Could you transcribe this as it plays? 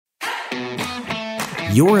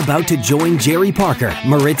You're about to join Jerry Parker,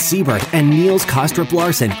 Moritz Siebert, and Niels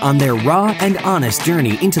Kostrup-Larsen on their raw and honest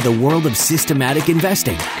journey into the world of systematic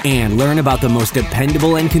investing and learn about the most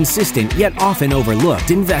dependable and consistent yet often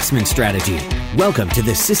overlooked investment strategy. Welcome to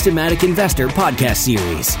the Systematic Investor Podcast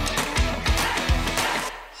Series.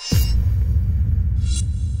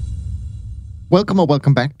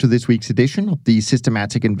 Welcome back to this week's edition of the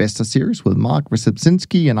Systematic Investor Series with Mark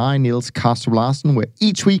Rzepczynski and I, Niels Kostrup-Larsen, where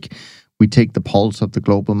each week we take the pulse of the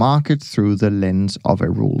global markets through the lens of a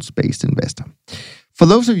rules-based investor. For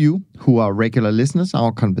those of you who are regular listeners,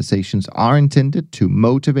 our conversations are intended to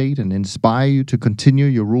motivate and inspire you to continue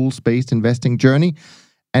your rules-based investing journey.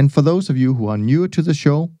 And for those of you who are newer to the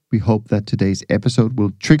show, we hope that today's episode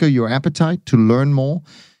will trigger your appetite to learn more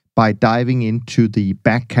by diving into the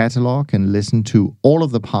back catalog and listen to all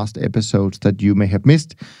of the past episodes that you may have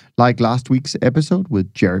missed, like last week's episode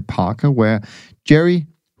with Jerry Parker, where Jerry,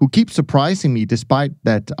 who keeps surprising me despite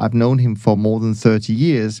that I've known him for more than 30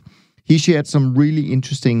 years, he shared some really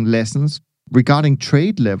interesting lessons regarding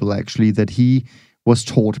trade level, actually, that he was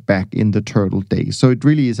taught back in the Turtle days. So it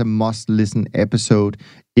really is a must-listen episode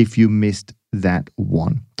if you missed that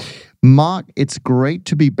one. Mark, it's great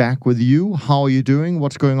to be back with you. How are you doing?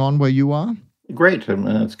 What's going on where you are? Great.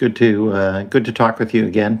 It's good to talk with you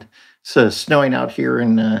again. It's snowing out here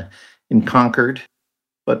in Concord.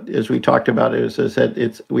 But as we talked about, as I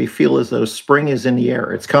said, we feel as though spring is in the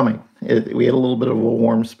air. It's coming. We had a little bit of a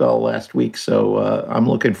warm spell last week, so I'm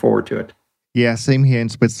looking forward to it. Yeah, same here in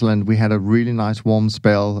Switzerland. We had a really nice warm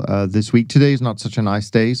spell this week. Today is not such a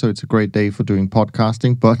nice day, so it's a great day for doing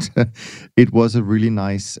podcasting, but it was a really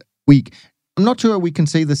nice week. I'm not sure we can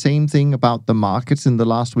say the same thing about the markets in the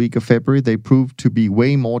last week of February. They proved to be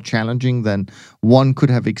way more challenging than one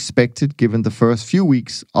could have expected given the first few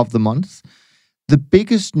weeks of the month. The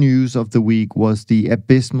biggest news of the week was the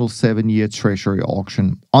abysmal 7-year Treasury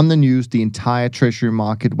auction. On the news, the entire Treasury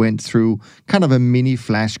market went through kind of a mini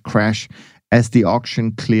flash crash as the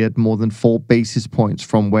auction cleared more than 4 basis points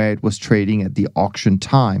from where it was trading at the auction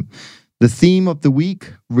time. The theme of the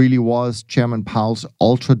week really was Chairman Powell's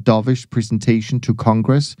ultra-dovish presentation to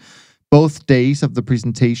Congress. Both days of the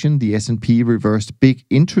presentation, the S&P reversed big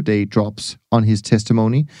intraday drops on his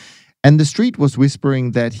testimony. And the street was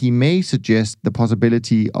whispering that he may suggest the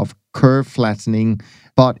possibility of curve flattening,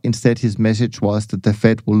 but instead his message was that the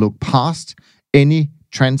Fed will look past any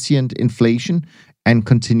transient inflation and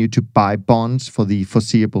continue to buy bonds for the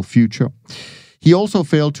foreseeable future. He also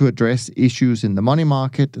failed to address issues in the money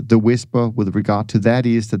market. The whisper with regard to that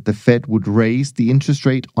is that the Fed would raise the interest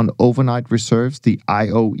rate on overnight reserves, the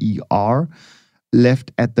IOER,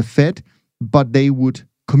 left at the Fed, but they would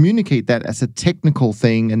communicate that as a technical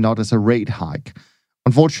thing and not as a rate hike.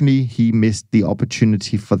 Unfortunately, he missed the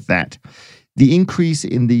opportunity for that. The increase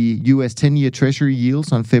in the US 10-year Treasury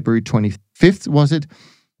yields on February 25th,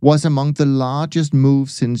 was among the largest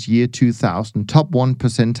moves since year 2000, top 1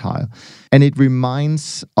 percentile. And it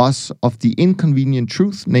reminds us of the inconvenient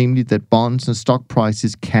truth, namely that bonds and stock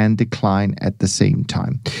prices can decline at the same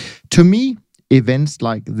time. To me, events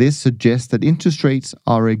like this suggest that interest rates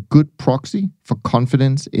are a good proxy for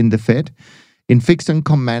confidence in the Fed, in fixed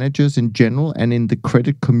income managers in general, and in the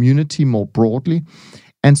credit community more broadly.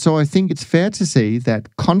 And so I think it's fair to say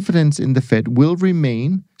that confidence in the Fed will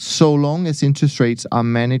remain so long as interest rates are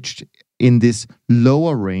managed in this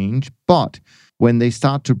lower range. But when they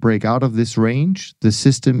start to break out of this range, the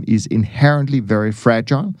system is inherently very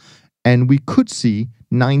fragile. And we could see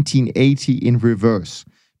 1980 in reverse,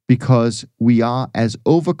 because we are as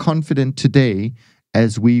overconfident today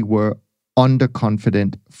as we were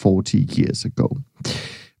underconfident 40 years ago.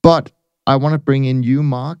 But I want to bring in you,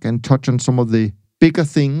 Mark, and touch on some of the bigger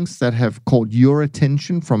things that have caught your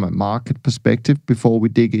attention from a market perspective before we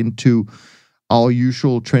dig into our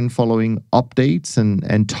usual trend-following updates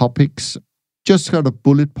and topics. Just got a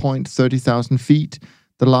bullet point, 30,000 feet,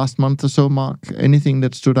 the last month or so, Mark. Anything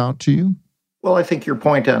that stood out to you? Well, I think your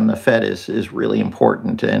point on the Fed is really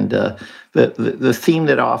important, and the theme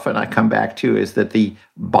that often I come back to is that the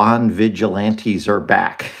bond vigilantes are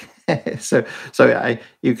back.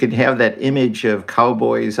 You can have that image of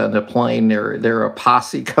cowboys on the plain. They're a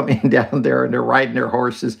posse coming down there, and they're riding their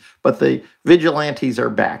horses, but the vigilantes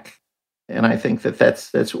are back. And I think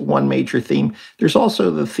that's one major theme. There's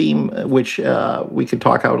also the theme, which we could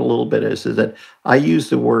talk out a little bit, is that I use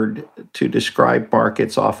the word to describe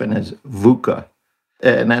markets often as VUCA.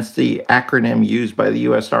 And that's the acronym used by the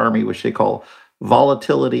U.S. Army, which they call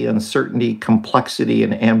volatility, uncertainty, complexity,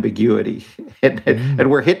 and ambiguity. And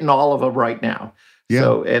we're hitting all of them right now. Yeah.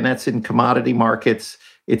 So, and that's in commodity markets,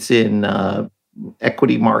 it's in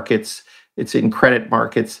equity markets, it's in credit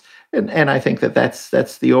markets. And I think that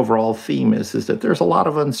that's the overall theme is that there's a lot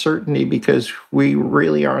of uncertainty because we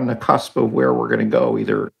really are on the cusp of where we're going to go,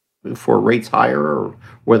 either for rates higher or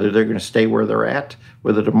whether they're going to stay where they're at,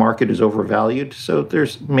 whether the market is overvalued. So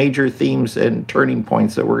there's major themes and turning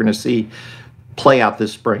points that we're going to see play out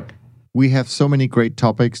this spring. We have so many great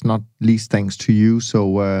topics, not least thanks to you.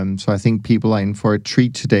 So I think people are in for a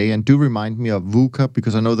treat today. And do remind me of VUCA,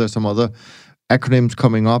 because I know there's some other acronyms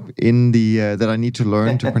coming up in the that I need to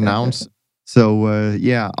learn to pronounce. So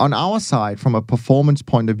on our side, from a performance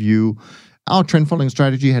point of view, our trend following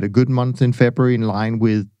strategy had a good month in February in line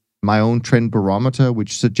with my own trend barometer,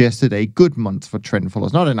 which suggested a good month for trend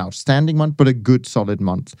followers. Not an outstanding month, but a good solid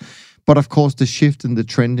month. But of course, the shift in the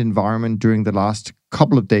trend environment during the last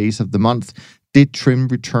couple of days of the month did trim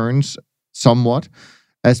returns somewhat,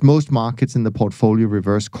 as most markets in the portfolio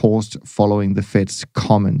reversed course following the Fed's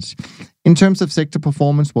comments. In terms of sector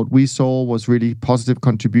performance, what we saw was really positive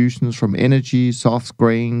contributions from energy, soft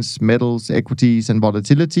grains, metals, equities, and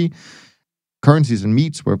volatility. Currencies and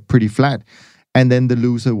meats were pretty flat. And then the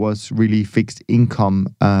loser was really fixed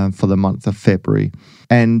income for the month of February.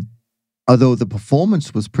 And although the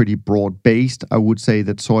performance was pretty broad-based, I would say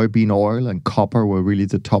that soybean oil and copper were really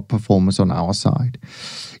the top performers on our side.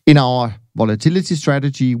 In our volatility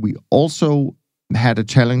strategy, we also had a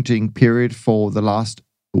challenging period for the last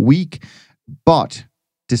week, but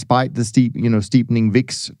despite the steepening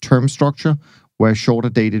VIX term structure, where shorter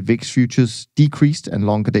dated VIX futures decreased and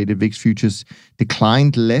longer dated VIX futures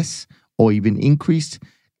declined less or even increased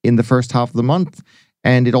in the first half of the month.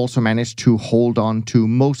 And it also managed to hold on to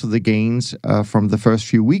most of the gains from the first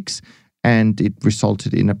few weeks, and it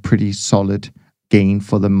resulted in a pretty solid gain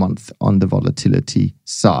for the month on the volatility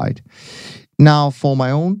side. Now, for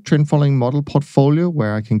my own trend following model portfolio,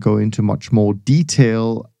 where I can go into much more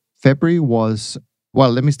detail, February was,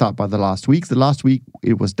 well, let me start by the last week. The last week,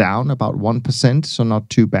 it was down about 1%, so not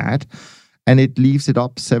too bad. And it leaves it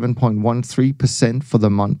up 7.13% for the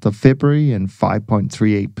month of February and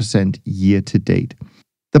 5.38% year to date.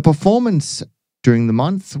 The performance during the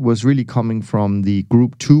month was really coming from the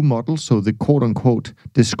Group 2 models, so the quote-unquote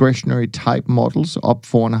discretionary type models, up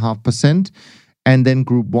 4.5%. And then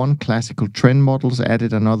Group 1 classical trend models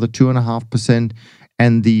added another 2.5%.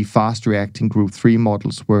 And the fast-reacting Group 3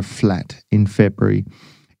 models were flat in February.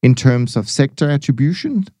 In terms of sector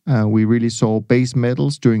attribution, we really saw base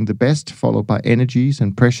metals doing the best, followed by energies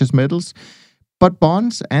and precious metals. But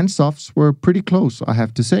bonds and softs were pretty close, I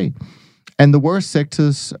have to say. And the worst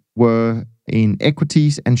sectors were in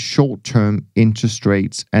equities and short-term interest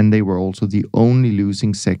rates, and they were also the only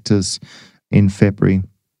losing sectors in February.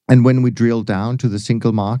 And when we drill down to the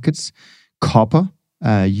single markets, copper,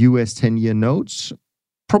 US 10-year notes,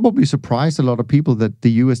 probably surprised a lot of people that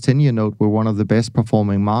the US 10-year note were one of the best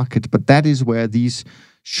performing markets, but that is where these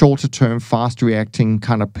shorter-term, fast-reacting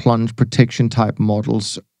kind of plunge protection type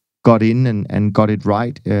models got in and got it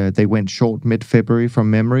right. They went short mid-February from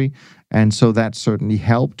memory, and so that certainly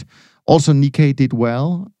helped. Also, Nikkei did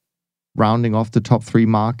well, rounding off the top three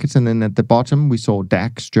markets. And then at the bottom, we saw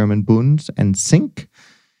DAX, German Bunds, and Zinc.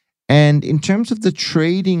 And in terms of the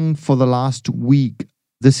trading for the last week,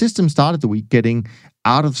 the system started the week getting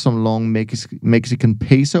out of some long Mexican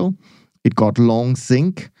peso. It got long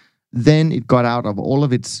zinc. Then it got out of all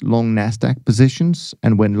of its long NASDAQ positions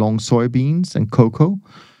and went long soybeans and cocoa.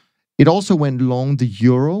 It also went long the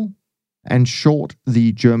euro and short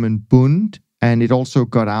the German Bund. And it also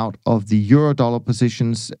got out of the euro-dollar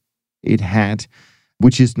positions it had,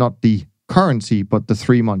 which is not the currency, but the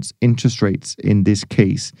 3 months interest rates in this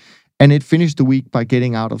case. And it finished the week by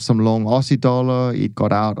getting out of some long Aussie dollar. It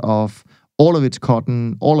got out of all of its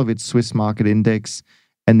cotton, all of its Swiss market index,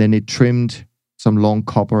 and then it trimmed some long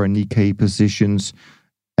copper and Nikkei positions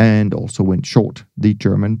and also went short the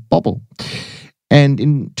German bubble. And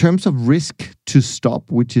in terms of risk to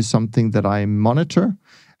stop, which is something that I monitor,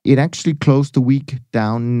 it actually closed the week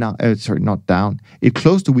down, It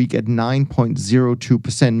closed the week at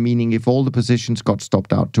 9.02%, meaning if all the positions got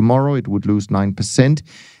stopped out tomorrow, it would lose 9%.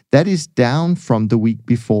 That is down from the week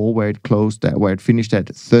before where it finished at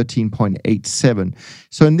 13.87.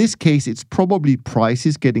 So in this case, it's probably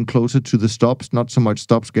prices getting closer to the stops, not so much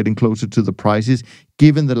stops getting closer to the prices,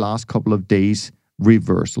 given the last couple of days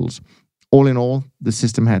reversals. All in all, the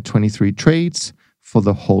system had 23 trades for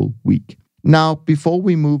the whole week. Now, before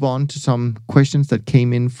we move on to some questions that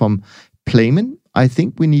came in from Playman, I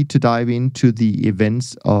think we need to dive into the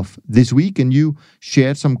events of this week. And you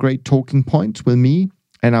shared some great talking points with me,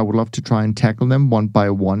 and I would love to try and tackle them one by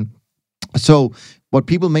one. So what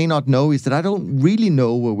people may not know is that I don't really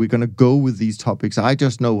know where we're going to go with these topics. I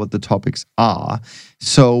just know what the topics are.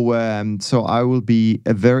 So I will be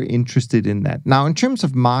very interested in that. Now, in terms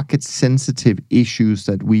of market-sensitive issues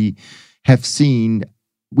that we have seen,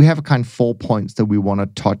 we have a kind of 4 points that we want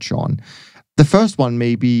to touch on. The first one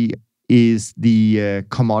maybe is the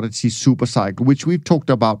commodity super cycle, which we've talked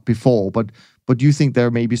about before, but do you think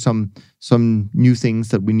there may be some new things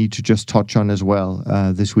that we need to just touch on as well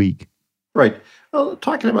this week? Right. Well,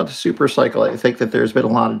 talking about the super cycle, I think that there's been a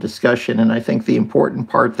lot of discussion, and I think the important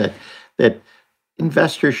part that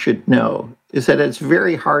investors should know is that it's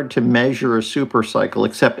very hard to measure a super cycle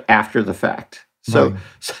except after the fact. So,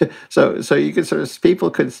 right. so you could people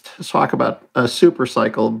could talk about a super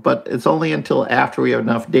cycle, but it's only until after we have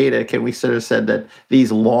enough data can we sort of say that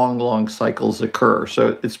these long cycles occur.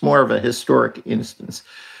 So it's more of a historic instance.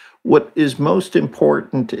 What is most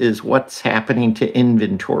important is what's happening to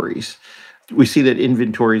inventories. We see that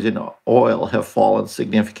inventories in oil have fallen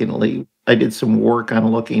significantly. I did some work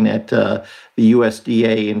on looking at the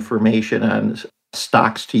USDA information on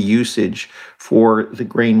stocks to usage for the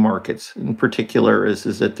grain markets. In particular, is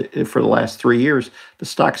that for the last 3 years, the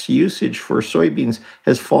stocks to usage for soybeans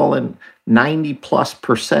has fallen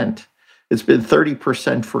 90+%. It's been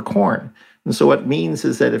 30% for corn. And so what it means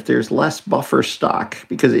is that if there's less buffer stock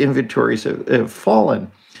because inventories have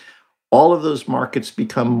fallen, all of those markets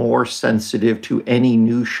become more sensitive to any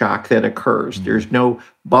new shock that occurs. Mm-hmm. There's no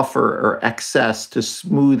buffer or excess to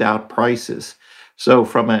smooth out prices. So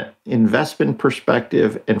from an investment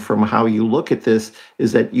perspective and from how you look at this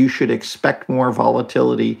is that you should expect more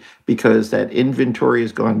volatility because that inventory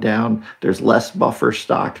has gone down, there's less buffer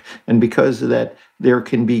stock, and because of that, there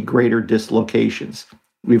can be greater dislocations.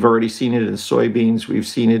 We've already seen it in soybeans, we've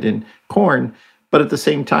seen it in corn, but at the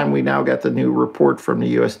same time, we now got the new report from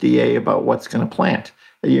the USDA about what's going to plant.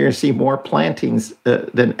 And you're going to see more plantings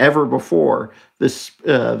than ever before this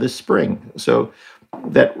spring. So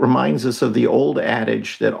that reminds us of the old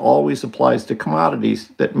adage that always applies to commodities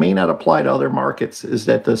that may not apply to other markets, is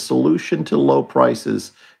that the solution to low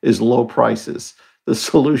prices is low prices. The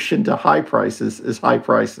solution to high prices is high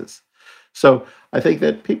prices. So I think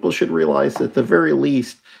that people should realize that the very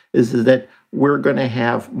least is that we're going to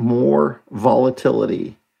have more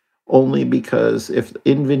volatility only because if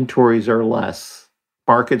inventories are less,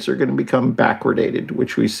 markets are going to become backwardated,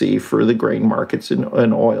 which we see for the grain markets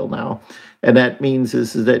in oil now. And that means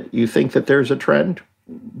is that you think that there's a trend,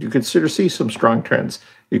 you could sort of see some strong trends.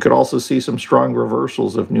 You could also see some strong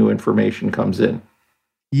reversals if new information comes in.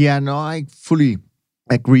 Yeah, no, I fully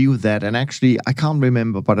agree with that. And actually, I can't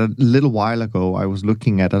remember, but a little while ago, I was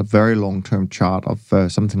looking at a very long-term chart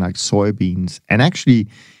of something like soybeans. And actually,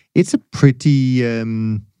 it's a pretty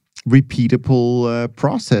repeatable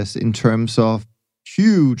process in terms of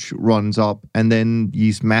huge runs up and then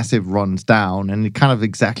these massive runs down, and it kind of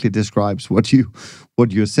exactly describes what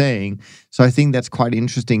you're saying. So I think that's quite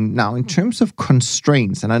interesting. Now, in terms of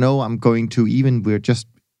constraints, and I know we're just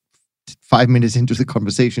 5 minutes into the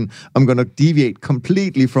conversation, I'm going to deviate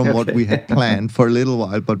completely from what we had planned for a little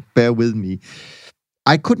while, but bear with me.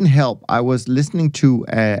 I couldn't help. I was listening to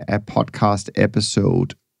a podcast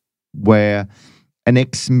episode where an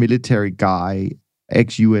ex-US military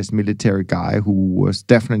guy who was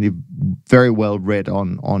definitely very well read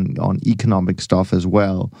on economic stuff as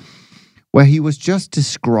well, where he was just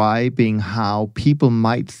describing how people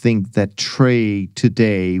might think that trade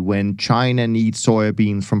today, when China needs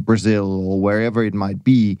soybeans from Brazil or wherever it might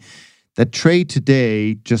be, that trade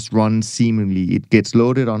today just runs seemingly. It gets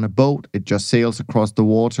loaded on a boat, it just sails across the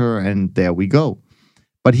water, and there we go.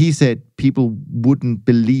 But he said people wouldn't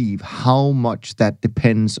believe how much that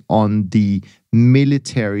depends on the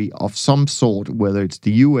military of some sort, whether it's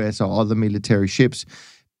the US or other military ships,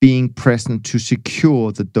 being present to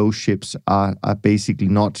secure that those ships are basically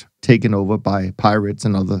not taken over by pirates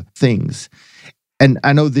and other things. And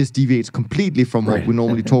I know this deviates completely from what we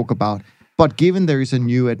normally talk about, but given there is a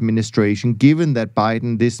new administration, given that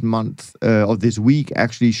Biden this month or this week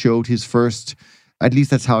actually showed his first, at least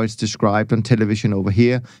that's how it's described on television over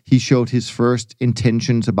here, he showed his first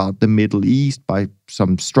intentions about the Middle East by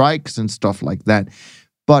some strikes and stuff like that.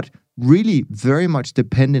 But really very much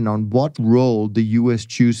dependent on what role the US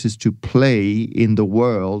chooses to play in the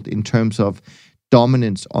world in terms of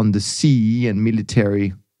dominance on the sea and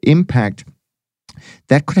military impact,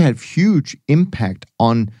 that could have huge impact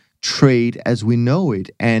on trade as we know it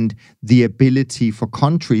and the ability for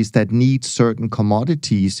countries that need certain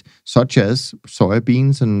commodities, such as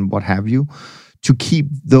soybeans and what have you, to keep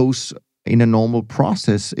those in a normal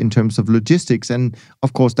process in terms of logistics. And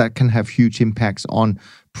of course, that can have huge impacts on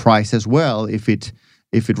price as well if it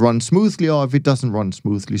if it runs smoothly or if it doesn't run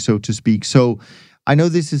smoothly, so to speak. So I know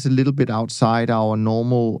this is a little bit outside our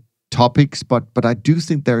normal topics, but I do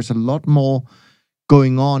think there's a lot more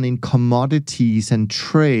going on in commodities and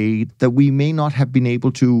trade that we may not have been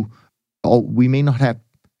able to, or we may not have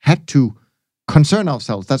had to concern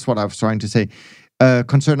ourselves. That's what I was trying to say.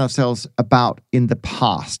 Concern ourselves about in the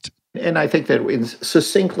past. And I think that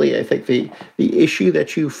succinctly, I think the issue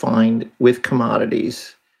that you find with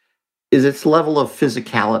commodities is its level of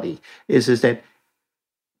physicality, is that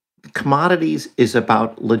commodities is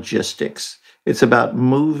about logistics. It's about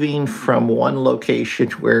moving from one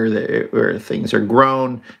location where things are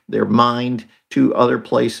grown, they're mined, to other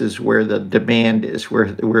places where the demand is,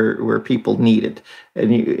 where people need it.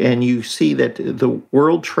 And you see that the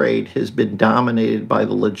world trade has been dominated by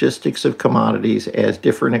the logistics of commodities as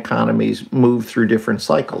different economies move through different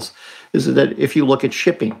cycles. Is that if you look at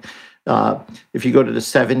shipping, if you go to the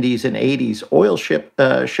 70s and 80s, oil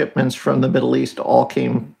shipments from the Middle East all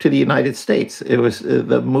came to the United States. It was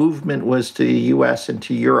the movement was to the U.S. and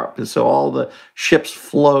to Europe, and so all the ships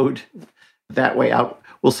flowed that way out.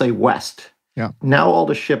 We'll say west. Yeah. Now all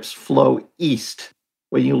the ships flow east.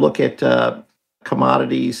 When you look at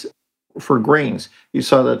commodities for grains, you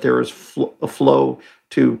saw that there was a flow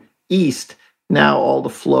to east. Now all the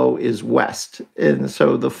flow is west. And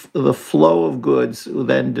so the flow of goods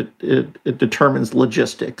then it determines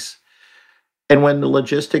logistics. And when the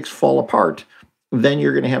logistics fall apart, then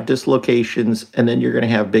you're going to have dislocations, and then you're going to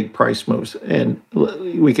have big price moves. And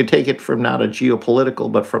we could take it from not a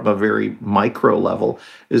geopolitical, but from a very micro level,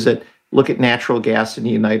 is that look at natural gas in the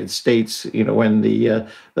United States, when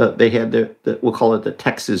they had we'll call it the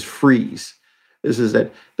Texas freeze. Is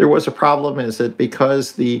that there was a problem, is that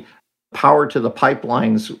because the power to the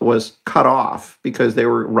pipelines was cut off because they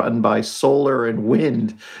were run by solar and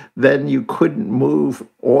wind, then you couldn't move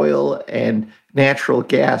oil and natural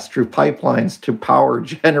gas through pipelines to power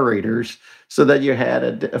generators, so that you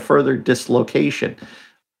had a further dislocation.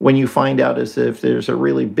 When you find out as if there's a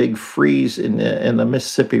really big freeze in the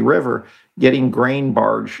Mississippi River, getting grain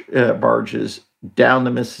barges down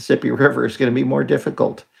the Mississippi River is going to be more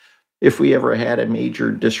difficult. If we ever had a major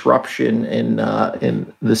disruption in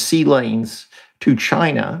the sea lanes to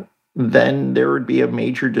China, then there would be a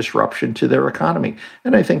major disruption to their economy.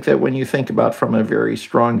 And I think that when you think about from a very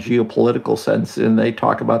strong geopolitical sense, and they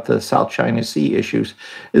talk about the South China Sea issues,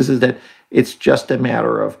 is that it's just a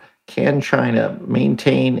matter of, can China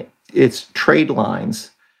maintain its trade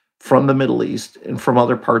lines from the Middle East and from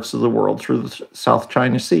other parts of the world through the South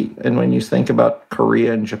China Sea? And when you think about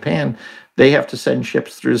Korea and Japan, they have to send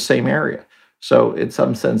ships through the same area. So in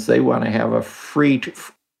some sense, they want to have a free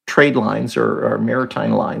trade lines or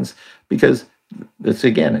maritime lines, because it's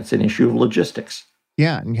an issue of logistics.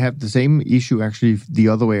 Yeah, and you have the same issue actually the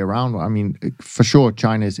other way around. I mean, for sure,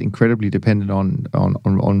 China is incredibly dependent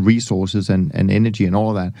on resources and energy and all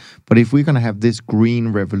of that. But if we're going to have this green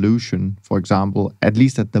revolution, for example, at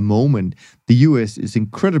least at the moment, the US is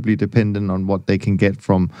incredibly dependent on what they can get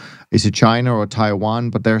from, is it China or Taiwan?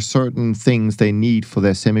 But there are certain things they need for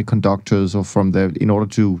their semiconductors or in order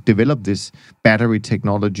to develop this battery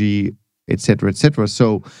technology, et cetera, et cetera.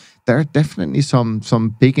 So there are definitely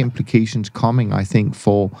some big implications coming, I think,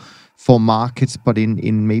 for markets, but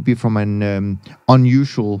in maybe from an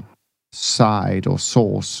unusual side or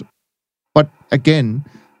source. But again,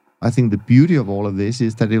 I think the beauty of all of this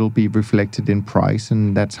is that it'll be reflected in price,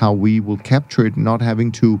 and that's how we will capture it, not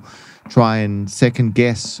having to try and second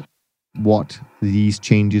guess what these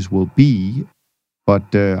changes will be.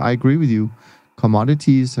 But I agree with you.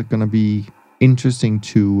 Commodities are going to be interesting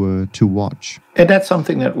to watch. And that's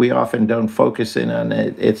something that we often don't focus in on.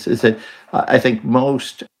 Is that I think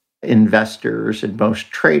most investors and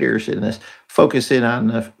most traders in this focus in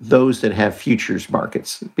on those that have futures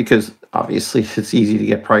markets, because obviously it's easy to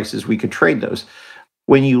get prices. We could trade those.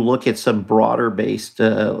 When you look at some broader based,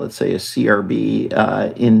 let's say a CRB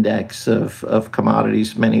index of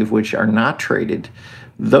commodities, many of which are not traded,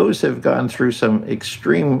 those have gone through some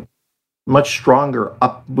extreme, much stronger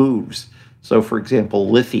up moves. So, for example,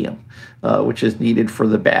 lithium, which is needed for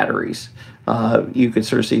the batteries. You could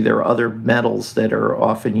sort of see there are other metals that are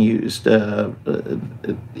often used in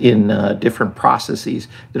different processes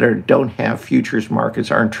that don't have futures markets,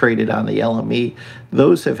 aren't traded on the LME.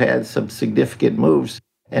 Those have had some significant moves,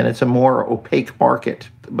 and it's a more opaque market,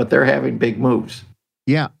 but they're having big moves.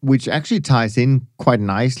 Yeah, which actually ties in quite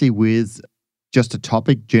nicely with just a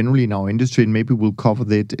topic generally in our industry, and maybe we'll cover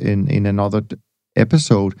that in another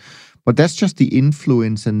episode. But that's just the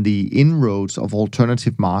influence and the inroads of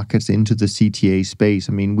alternative markets into the CTA space.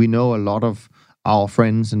 I mean, we know a lot of our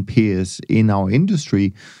friends and peers in our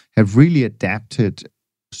industry have really adapted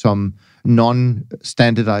some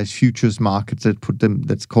non-standardized futures markets,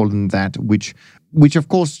 let's call them that, which of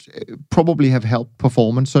course probably have helped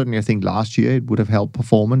performance. Certainly, I think last year it would have helped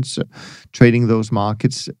performance, trading those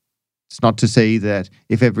markets. It's not to say that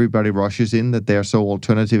if everybody rushes in that they're so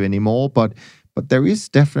alternative anymore, but there is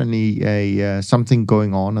definitely something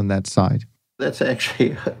going on that side. That's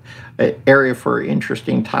actually an area for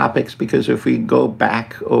interesting topics, because if we go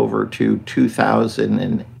back over to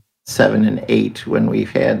 2007 and 8, when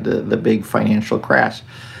we've had the big financial crash,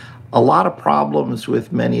 a lot of problems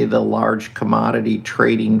with many of the large commodity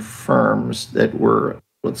trading firms that were,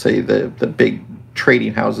 let's say, the big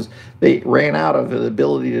trading houses, they ran out of the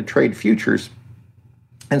ability to trade futures.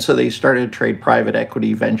 And so they started to trade private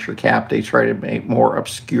equity, venture cap. They started to make more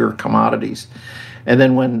obscure commodities. And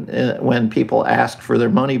then when people asked for their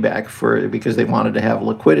money back because they wanted to have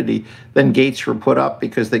liquidity, then gates were put up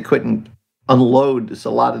because they couldn't unload a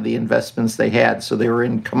lot of the investments they had. So they were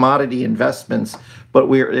in commodity investments, but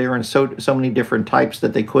they were in so many different types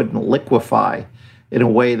that they couldn't liquefy in a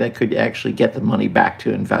way that could actually get the money back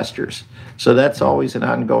to investors. So that's always an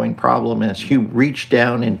ongoing problem. As you reach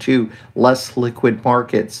down into less liquid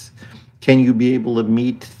markets, can you be able to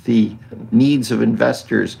meet the needs of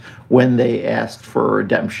investors when they ask for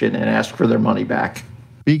redemption and ask for their money back?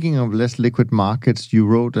 Speaking of less liquid markets, you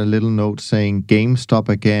wrote a little note saying GameStop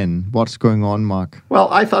again. What's going on, Mark? Well,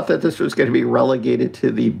 I thought that this was going to be relegated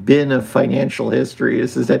to the bin of financial history.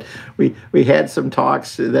 This is that we had some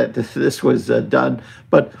talks that this was done,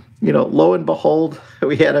 but lo and behold,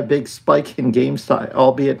 we had a big spike in GameStop,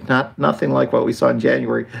 albeit nothing like what we saw in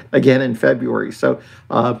January, again in February. So,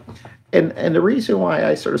 and the reason why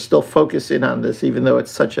I sort of still focus in on this, even though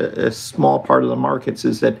it's such a small part of the markets,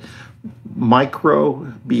 is that micro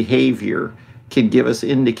behavior can give us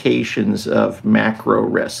indications of macro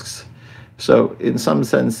risks. So in some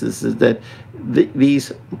senses, is that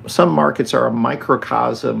some markets are a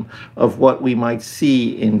microcosm of what we might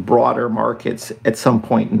see in broader markets at some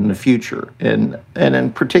point in the future. And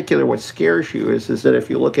in particular, what scares you is that if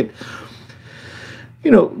you look at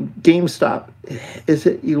GameStop, is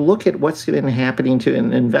that you look at what's been happening to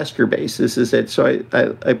an investor base. So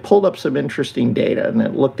I pulled up some interesting data, and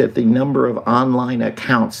it looked at the number of online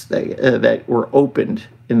accounts that were opened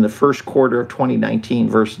in the first quarter of 2019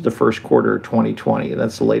 versus the first quarter of 2020.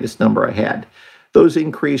 That's the latest number I had. Those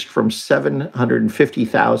increased from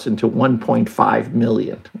 750,000 to 1.5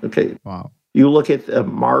 million. Okay. Wow. You look at the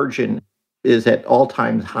margin is at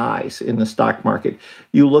all-time highs in the stock market.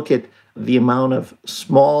 You look at the amount of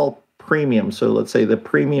small premiums. So let's say the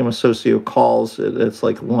premium associated calls, that's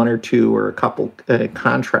like one or two or a couple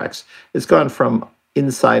contracts. It's gone from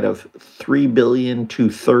inside of $3 billion to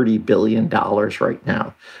 $30 billion right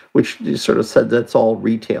now, which you sort of said that's all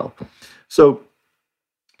retail. So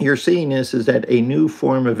you're seeing is that a new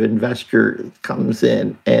form of investor comes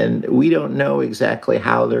in, and we don't know exactly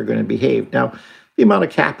how they're going to behave. Now, the amount of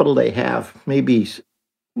capital they have may be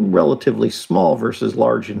relatively small versus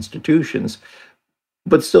large institutions,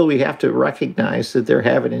 but still we have to recognize that they're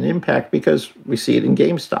having an impact because we see it in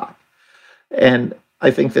GameStop. And I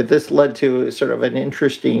think that this led to sort of an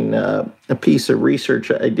interesting a piece of research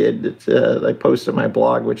I did that I posted on my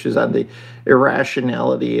blog, which is on the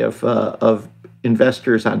irrationality of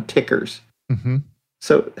investors on tickers. Mm-hmm.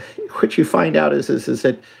 So what you find out is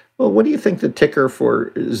that, well, what do you think the ticker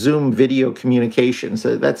for Zoom video communications?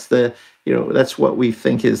 That's that's what we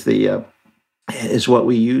think is what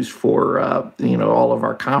we use for all of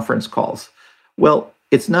our conference calls. Well,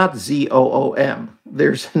 it's not ZOOM.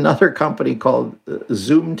 There's another company called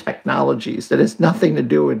Zoom Technologies that has nothing to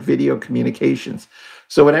do with video communications.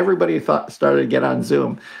 So when everybody started to get on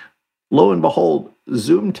Zoom, lo and behold,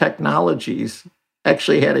 Zoom Technologies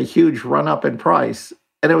actually had a huge run up in price,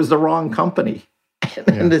 and it was the wrong company.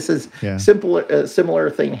 And this is a similar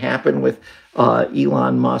thing happened with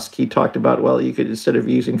Elon Musk. He talked about, well, you could, instead of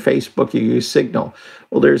using Facebook, you use Signal.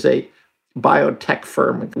 Well, there's a biotech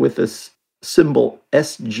firm with this symbol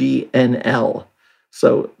SGNL.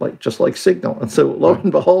 So just like Signal. And so lo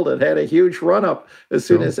and behold, it had a huge run up as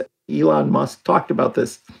soon as Elon Musk talked about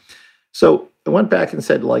this. So I went back and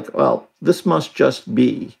said, well, this must just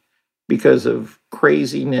be because of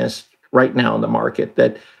craziness right now in the market,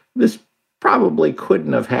 that this probably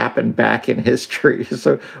couldn't have happened back in history.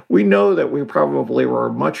 So we know that we probably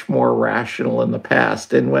were much more rational in the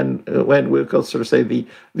past. And when we could sort of say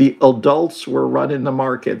the adults were running the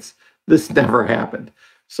markets, this never happened.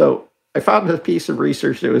 So I found a piece of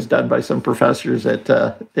research that was done by some professors at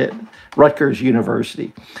Rutgers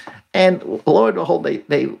University. And lo and behold,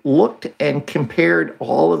 they looked and compared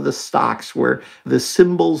all of the stocks where the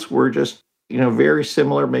symbols were just very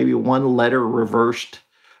similar, maybe one letter reversed,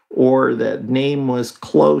 or the name was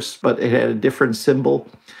close, but it had a different symbol.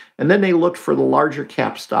 And then they looked for the larger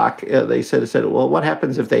cap stock. They said, well, what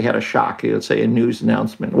happens if they had a shock? Let's say a news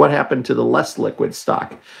announcement. What happened to the less liquid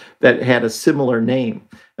stock that had a similar name?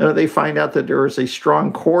 And they find out that there was a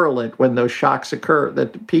strong correlate when those shocks occur,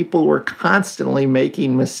 that people were constantly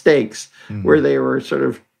making mistakes where they were sort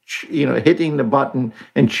of, hitting the button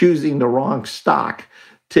and choosing the wrong stock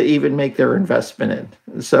to even make their investment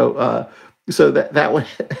in. So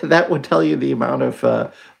that would tell you the amount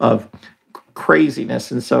of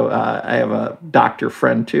craziness. And so I have a doctor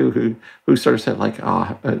friend too who sort of said like,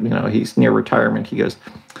 he's near retirement. He goes,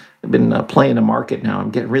 I've been playing the market now.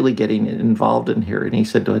 I'm really getting involved in here. And he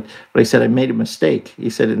said, I made a mistake.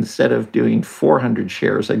 He said, instead of doing 400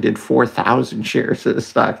 shares, I did 4,000 shares of the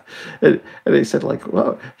stock. And he said like,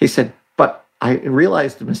 well, he said, but I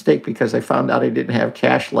realized the mistake because I found out I didn't have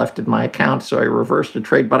cash left in my account, so I reversed the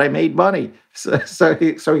trade, but I made money. So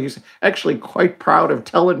he's actually quite proud of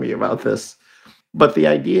telling me about this. But the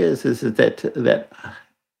idea is that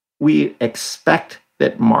we expect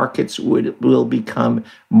that markets will become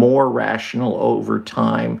more rational over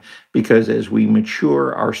time, because as we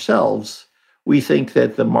mature ourselves, we think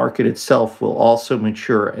that the market itself will also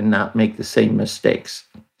mature and not make the same mistakes.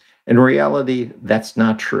 In reality, that's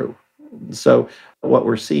not true. So what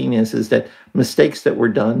we're seeing is that mistakes that were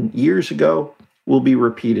done years ago will be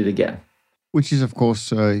repeated again. Which is, of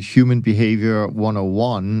course, human behavior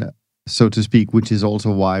 101, so to speak, which is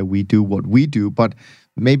also why we do what we do. But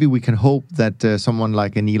maybe we can hope that someone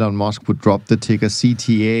like an Elon Musk would drop the ticker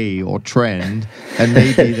CTA or trend, and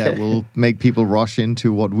maybe that will make people rush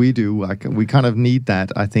into what we do. We kind of need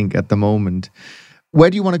that, I think, at the moment. Where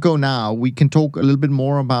do you want to go now? We can talk a little bit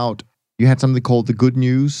more about, you had something called the good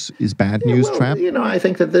news is bad news trap. I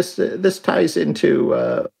think that this ties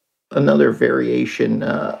into another variation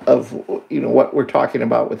of what we're talking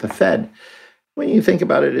about with the Fed. When you think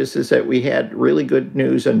about it, is that we had really good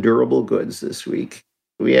news on durable goods this week.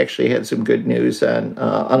 We actually had some good news on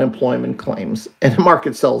unemployment claims, and the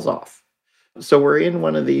market sells off. So we're in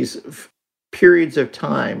one of these periods of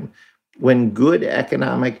time when good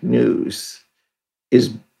economic news is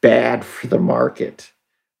bad for the market,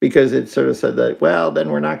 because it sort of said that, well, then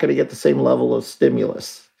we're not going to get the same level of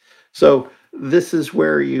stimulus. So this is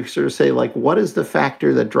where you sort of say, like, what is the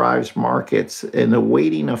factor that drives markets? And the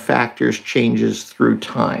weighting of factors changes through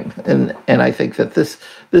time. And I think that this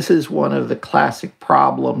is one of the classic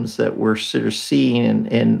problems that we're sort of seeing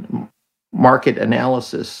in market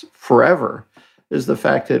analysis forever, is the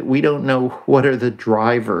fact that we don't know what are the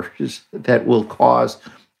drivers that will cause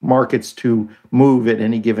markets to move at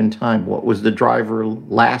any given time. What was the driver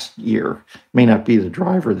last year may not be the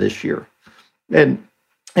driver this year. And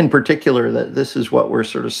in particular, that this is what we're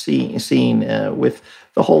sort of seeing with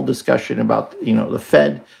the whole discussion about the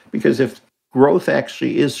Fed, because if growth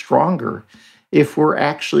actually is stronger, if we're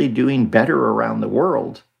actually doing better around the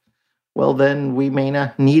world, well, then we may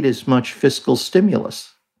not need as much fiscal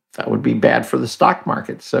stimulus. That would be bad for the stock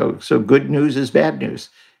market. So good news is bad news.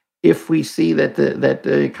 If we see that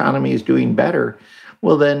the economy is doing better,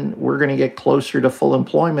 well, then we're going to get closer to full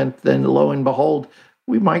employment. Then lo and behold,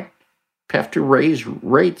 we might have to raise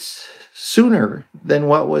rates sooner than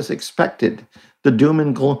what was expected. The doom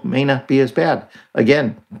and gloom may not be as bad.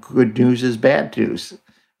 Again, good news is bad news.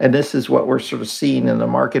 And this is what we're sort of seeing in the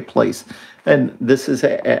marketplace. And this is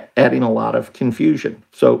adding a lot of confusion.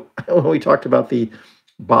 So when we talked about the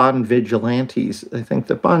bond vigilantes, I think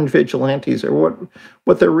the bond vigilantes are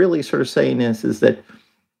what they're really sort of saying is that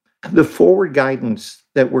the forward guidance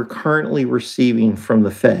that we're currently receiving from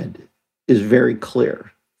the Fed is very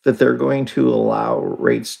clear, that they're going to allow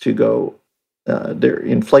rates to go, their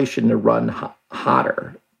inflation to run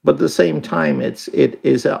hotter. But at the same time, it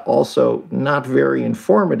is also not very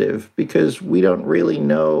informative, because we don't really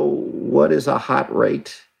know what is a hot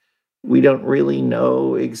rate. We don't really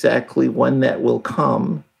know exactly when that will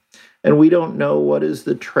come. And we don't know what is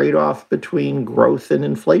the trade-off between growth and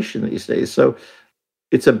inflation these days. So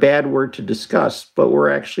it's a bad word to discuss, but we're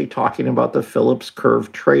actually talking about the Phillips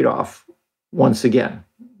curve trade-off once again.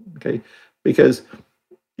 Okay, because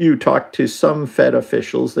you talk to some Fed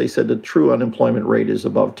officials, they said the true unemployment rate is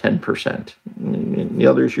above 10%. And the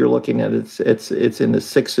others you're looking at, it's in the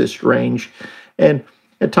 6-ish range. And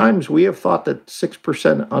at times we have thought that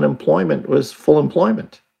 6% unemployment was full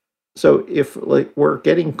employment. So if we're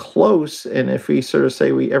getting close, and if we sort of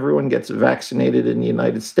say everyone gets vaccinated in the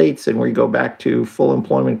United States and we go back to full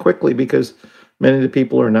employment quickly, because many of the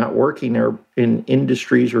people are not working or in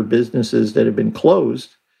industries or businesses that have been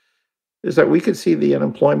closed, is that we could see the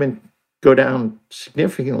unemployment go down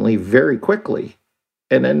significantly very quickly.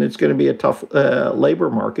 And then it's going to be a tough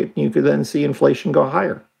labor market. And you could then see inflation go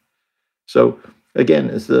higher. So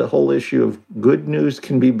again, it's the whole issue of good news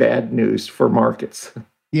can be bad news for markets.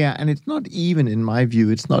 Yeah, and it's not even, in my view,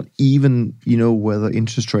 it's not even, whether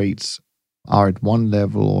interest rates are at one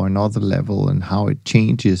level or another level and how it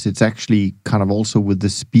changes. It's actually kind of also with the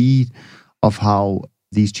speed of how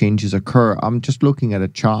these changes occur. I'm just looking at a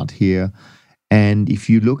chart here, and if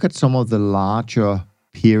you look at some of the larger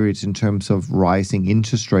periods in terms of rising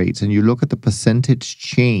interest rates, and you look at the percentage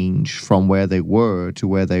change from where they were to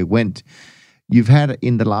where they went, you've had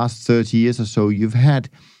in the last 30 years or so, you've had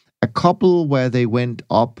a couple where they went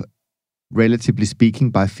up, relatively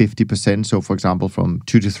speaking, by 50%. So, for example, from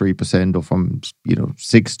 2 to 3%, or from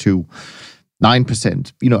 6 to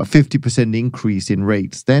 9%. A 50% increase in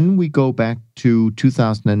rates. Then we go back to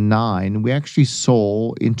 2009. We actually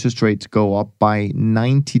saw interest rates go up by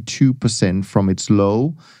 92% from its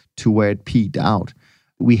low to where it peaked out.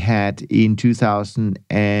 We had in 2000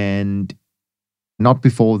 and not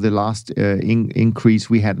before the last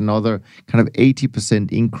increase, we had another kind of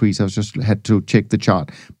 80% increase. I just had to check the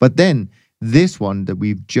chart. But then this one that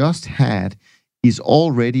we've just had is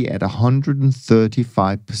already at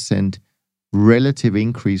 135% relative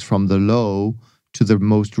increase from the low to the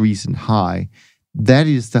most recent high. That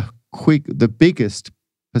is the biggest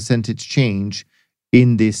percentage change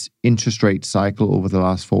in this interest rate cycle over the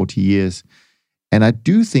last 40 years. And I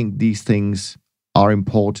do think these things are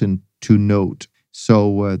important to note.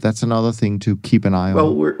 So that's another thing to keep an eye on.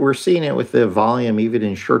 Well, we're seeing it with the volume, even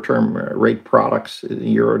in short-term rate products,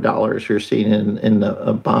 euro dollars. You're seeing in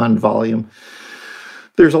the bond volume.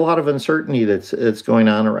 There's a lot of uncertainty that's going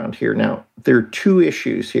on around here. Now, there are two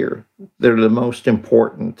issues here that are the most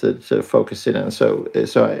important to focus in on. So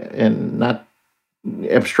and not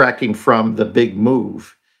abstracting from the big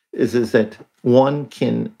move, is that one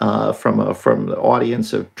can from the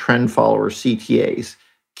audience of trend followers, CTAs.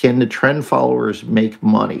 Can the trend followers make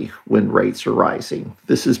money when rates are rising?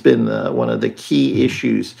 This has been one of the key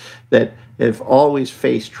issues that have always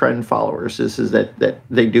faced trend followers. Is that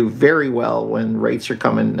they do very well when rates are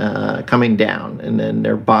coming down, and then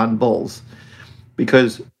they're bond bulls,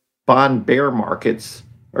 because bond bear markets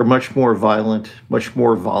are much more violent, much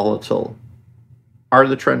more volatile. Are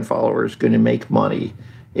the trend followers going to make money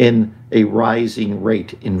in a rising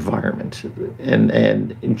rate environment?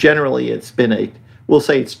 And generally, it's been we'll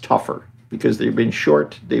say it's tougher because they've been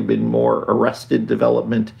short, they've been more arrested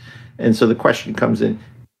development. And so the question comes in,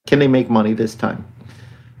 can they make money this time?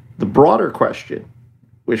 The broader question,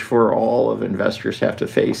 which for all of investors have to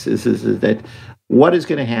face, is that what is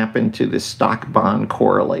going to happen to the stock bond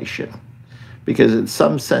correlation? Because in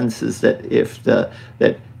some senses that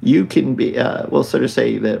that you can be, we'll sort of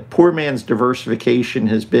say that poor man's diversification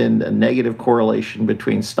has been a negative correlation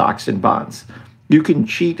between stocks and bonds. You can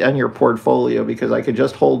cheat on your portfolio because I could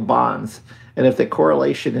just hold bonds. And if the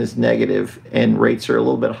correlation is negative and rates are a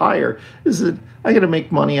little bit higher, I'm going to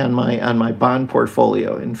make money on my bond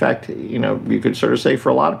portfolio. In fact, you could sort of say for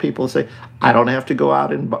a lot of people, say, I don't have to go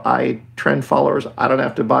out and buy trend followers. I don't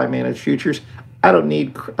have to buy managed futures. I don't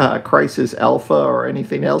need crisis alpha or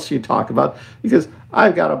anything else you talk about because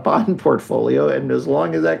I've got a bond portfolio. And as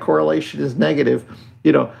long as that correlation is negative,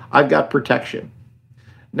 I've got protection.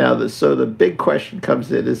 Now, so the big question comes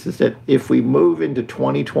in is that if we move into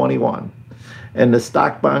 2021 and the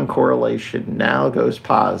stock bond correlation now goes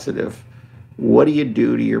positive, what do you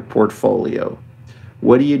do to your portfolio?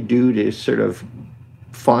 What do you do to sort of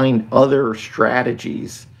find other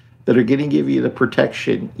strategies that are going to give you the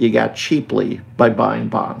protection you got cheaply by buying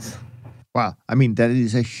bonds? Wow. I mean, that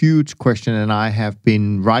is a huge question, and I have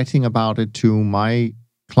been writing about it to my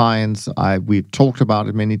clients. We've talked about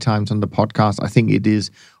it many times on the podcast. I think it is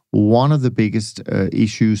one of the biggest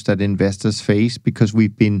issues that investors face because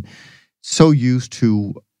we've been so used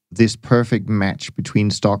to this perfect match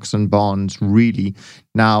between stocks and bonds, really.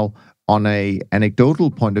 Now, on an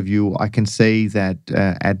anecdotal point of view, I can say that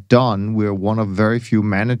at Dunn, we're one of very few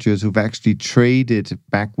managers who've actually traded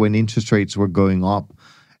back when interest rates were going up.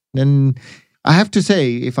 And I have to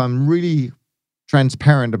say, if I'm really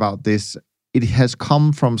transparent about this, it has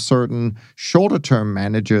come from certain shorter-term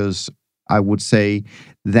managers, I would say,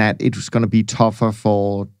 that it was going to be tougher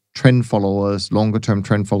for trend followers, longer-term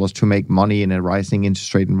trend followers, to make money in a rising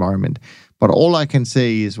interest rate environment. But all I can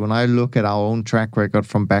say is when I look at our own track record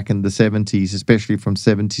from back in the 70s, especially from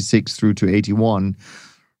 76 through to 81,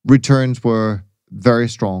 returns were very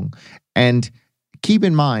strong. And keep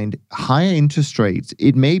in mind, higher interest rates,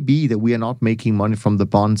 it may be that we are not making money from the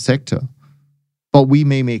bond sector, But we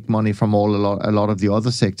may make money from a lot of the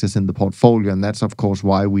other sectors in the portfolio, and that's of course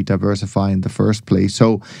why we diversify in the first place.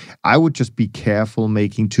 So I would just be careful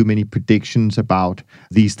making too many predictions about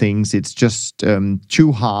these things. It's just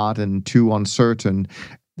too hard and too uncertain.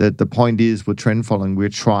 The point is, with trend following, we're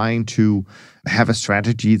trying to have a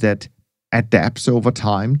strategy that adapts over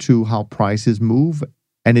time to how prices move,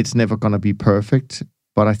 and it's never going to be perfect.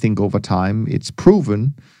 But I think over time, it's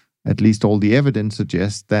proven, at least all the evidence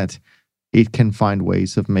suggests, that it can find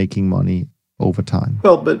ways of making money over time.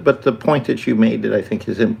 Well, but the point that you made that I think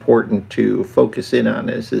is important to focus in on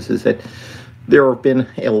is that there have been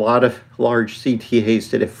a lot of large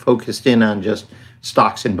CTAs that have focused in on just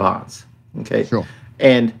stocks and bonds. Okay. Sure.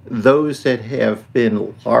 And those that have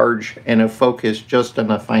been large and have focused just on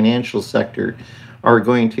the financial sector are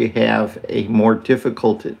going to have a more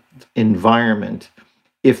difficult environment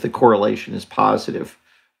if the correlation is positive.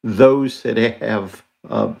 Those that have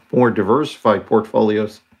more diversified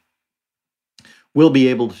portfolios will be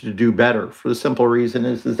able to do better for the simple reason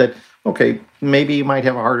is that, okay, maybe you might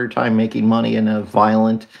have a harder time making money in a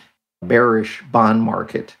violent, bearish bond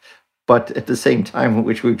market. But at the same time,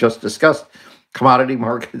 which we've just discussed, commodity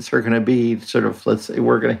markets are going to be sort of, let's say,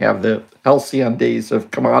 we're going to have the halcyon days of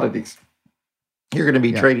commodities. You're going to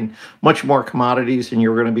be trading much more commodities, and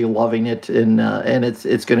you're going to be loving it, and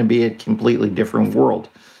it's going to be a completely different world.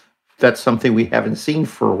 That's something we haven't seen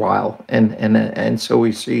for a while, and so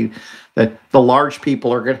we see that the large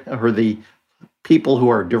people or the people who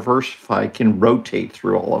are diversified can rotate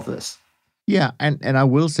through all of this. Yeah, and I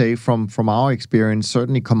will say from our experience,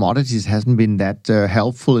 certainly commodities hasn't been that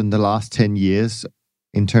helpful in the last 10 years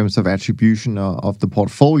in terms of attribution of the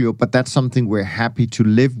portfolio, but that's something we're happy to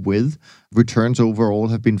live with. Returns overall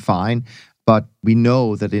have been fine, but we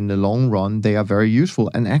know that in the long run, they are very useful.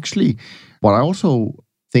 And actually, what I also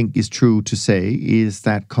think is true to say is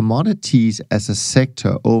that commodities as a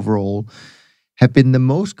sector overall have been the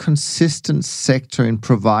most consistent sector in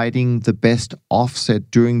providing the best offset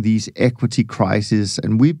during these equity crises.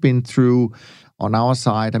 And we've been through, on our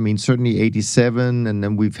side, I mean, certainly 87, and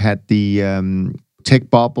then we've had the tech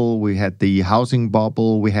bubble, we had the housing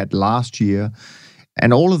bubble, we had last year.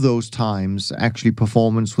 And all of those times, actually,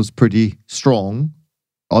 performance was pretty strong,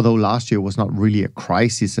 although last year was not really a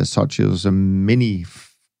crisis as such. It was a mini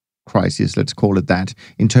crisis, let's call it that,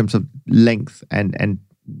 in terms of length. And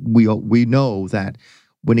we know that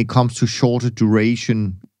when it comes to shorter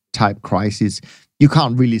duration type crisis, you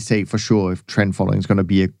can't really say for sure if trend following is going to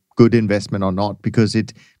be a good investment or not, because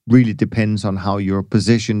it really depends on how you're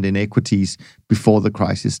positioned in equities before the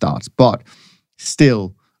crisis starts. But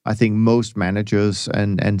still, I think most managers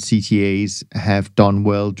and CTAs have done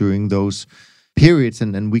well during those periods,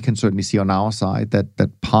 and we can certainly see on our side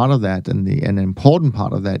that part of that and an important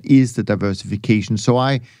part of that is the diversification. So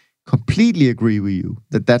I completely agree with you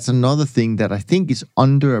that that's another thing that I think is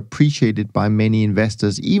underappreciated by many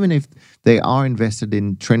investors, even if they are invested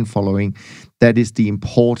in trend following. That is the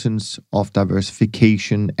importance of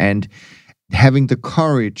diversification and having the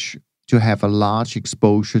courage to have a large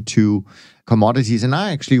exposure to commodities. And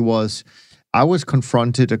I was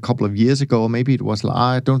confronted a couple of years ago, or maybe it was,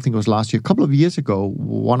 I don't think it was last year, a couple of years ago,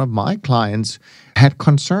 one of my clients had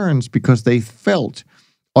concerns because they felt,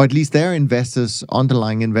 or at least their investors,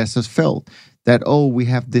 underlying investors felt that, oh, we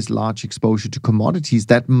have this large exposure to commodities,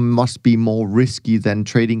 that must be more risky than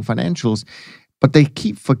trading financials. But they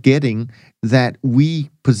keep forgetting that we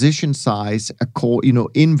position size,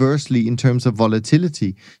 inversely in terms of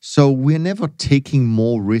volatility. So we're never taking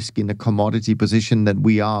more risk in a commodity position than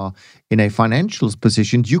we are in a financials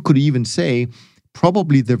position. You could even say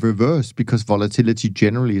probably the reverse, because volatility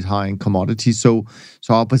generally is high in commodities. So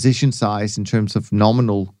our position size in terms of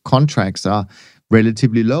nominal contracts are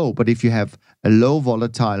relatively low. But if you have a low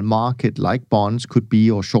volatile market like bonds could be,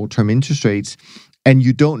 or short-term interest rates, and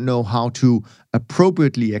you don't know how to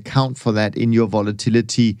appropriately account for that in your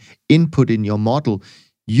volatility input in your model,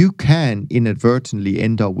 you can inadvertently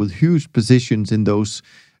end up with huge positions in those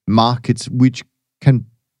markets, which can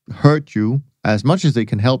hurt you as much as they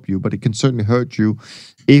can help you, but it can certainly hurt you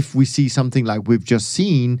if we see something like we've just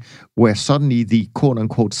seen, where suddenly the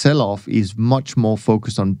quote-unquote sell-off is much more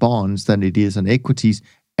focused on bonds than it is on equities,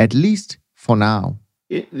 at least for now.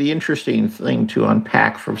 The interesting thing to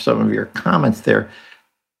unpack from some of your comments there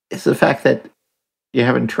is the fact that you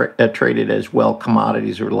haven't traded as well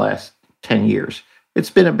commodities over the last 10 years. It's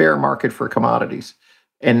been a bear market for commodities.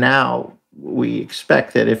 And now we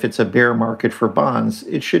expect that if it's a bear market for bonds,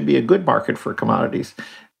 it should be a good market for commodities.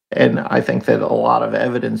 And I think that a lot of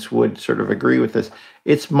evidence would sort of agree with this.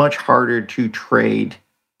 It's much harder to trade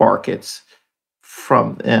markets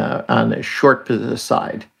from on the short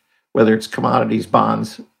side whether it's commodities,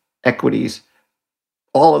 bonds, equities,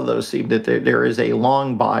 all of those seem that there is a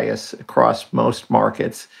long bias across most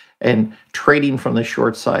markets, and trading from the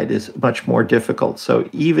short side is much more difficult. So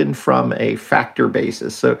even from a factor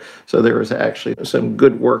basis, so there was actually some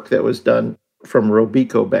good work that was done from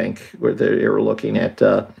Robeco Bank where they were looking at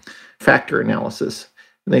factor analysis.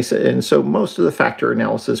 And they said, and so most of the factor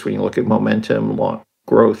analysis, when you look at momentum,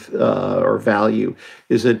 growth or value,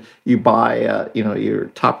 is that you buy your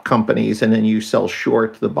top companies and then you sell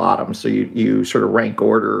short the bottom. So you sort of rank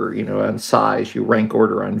order on size, you rank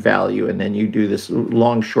order on value, and then you do this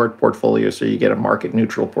long short portfolio so you get a market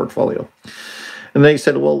neutral portfolio. And they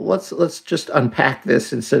said, well, let's just unpack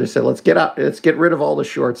this instead of say let's get rid of all the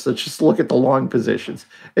shorts. Let's just look at the long positions.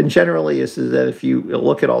 And generally, is that if you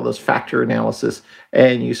look at all this factor analysis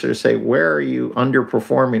and you sort of say where are you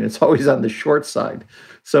underperforming, it's always on the short side.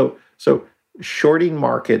 So shorting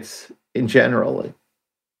markets in general,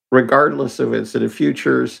 regardless of it's in the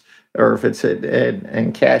futures or if it's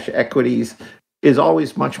in cash equities, is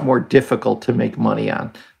always much more difficult to make money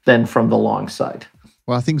on than from the long side.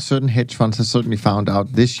 Well, I think certain hedge funds have certainly found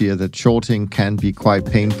out this year that shorting can be quite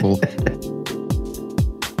painful.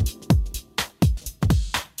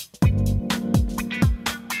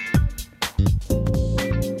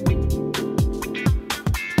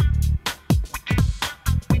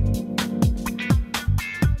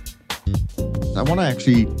 I want to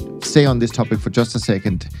actually stay on this topic for just a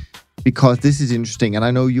second, because this is interesting. And I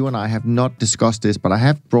know you and I have not discussed this, but I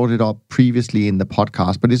have brought it up previously in the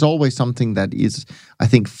podcast. But it's always something that is, I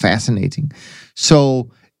think, fascinating. So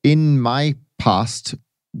in my past,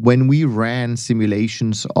 when we ran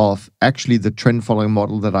simulations of actually the trend following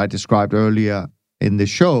model that I described earlier in the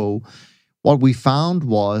show, what we found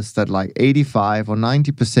was that like 85 or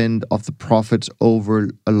 90% of the profits over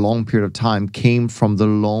a long period of time came from the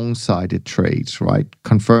long-sided trades, right?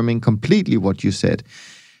 Confirming completely what you said.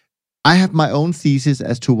 I have my own thesis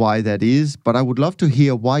as to why that is, but I would love to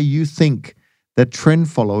hear why you think that trend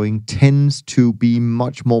following tends to be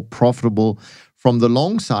much more profitable from the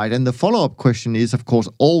long side. And the follow-up question is, of course,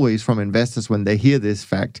 always from investors when they hear this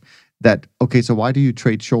fact that, okay, so why do you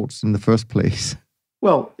trade shorts in the first place?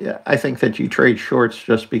 Well, yeah, I think that you trade shorts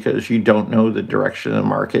just because you don't know the direction of the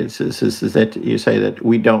markets. Is that you say that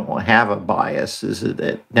we don't have a bias? Is it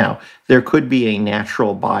that now there could be a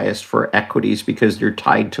natural bias for equities because they're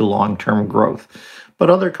tied to long-term growth, but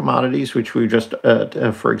other commodities, which we just,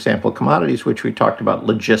 for example, commodities which we talked about,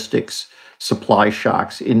 logistics, supply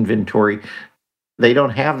shocks, inventory, they don't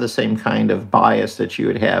have the same kind of bias that you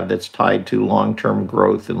would have that's tied to long-term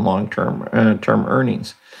growth and long-term term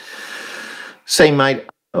earnings. Same might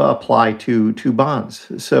apply to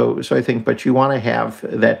bonds. So I think, but you want to have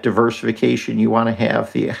that diversification. You want to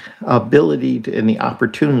have the ability and the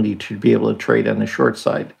opportunity to be able to trade on the short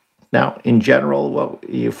side. Now, in general, what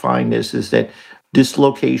you find is that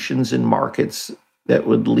dislocations in markets that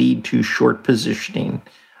would lead to short positioning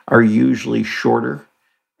are usually shorter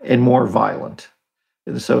and more violent.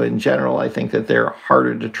 And so in general, I think that they're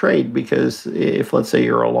harder to trade because if, let's say,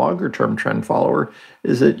 you're a longer term trend follower,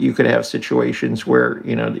 is that you could have situations where,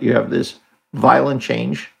 you have this violent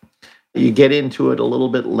change, you get into it a little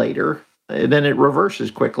bit later, and then it reverses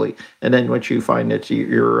quickly. And then what you find that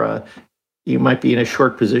you might be in a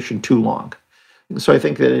short position too long. So I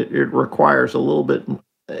think that it requires a little bit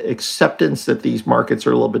acceptance that these markets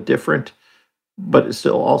are a little bit different, but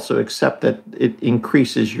still also accept that it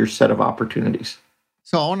increases your set of opportunities.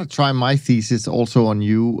 So I want to try my thesis also on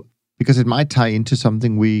you, because it might tie into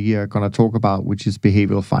something we are going to talk about, which is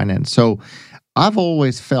behavioral finance. So I've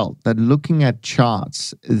always felt that looking at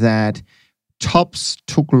charts, that tops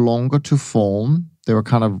took longer to form. They were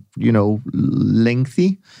kind of,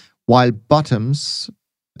 lengthy, while bottoms,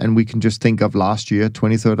 and we can just think of last year,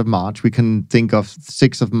 23rd of March, we can think of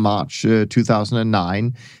 6th of March,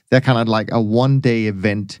 2009. They're kind of like a one-day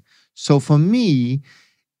event. So for me,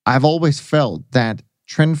 I've always felt that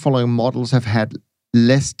trend following models have had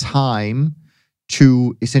less time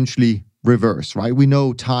to essentially reverse, right? We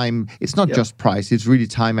know time, it's not just price, it's really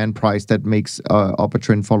time and price that makes up a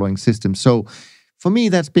trend following system. So for me,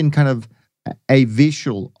 that's been kind of a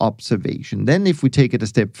visual observation. Then if we take it a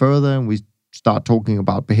step further and we start talking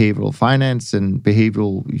about behavioral finance and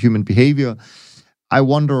human behavior, I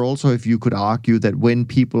wonder also if you could argue that when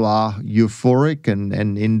people are euphoric and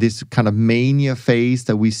in this kind of mania phase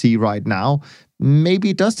that we see right now, maybe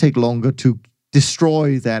it does take longer to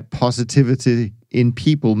destroy that positivity in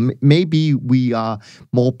people. Maybe we are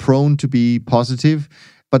more prone to be positive,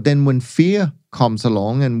 but then when fear comes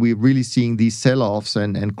along and we're really seeing these sell-offs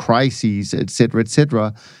and crises, et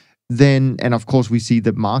cetera, then, and of course we see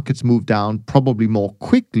the markets move down probably more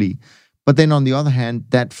quickly. But then on the other hand,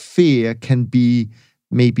 that fear can be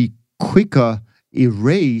maybe quicker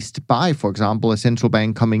erased by, for example, a central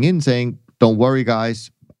bank coming in saying, don't worry,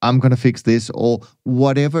 guys, I'm going to fix this, or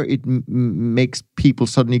whatever it makes people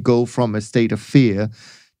suddenly go from a state of fear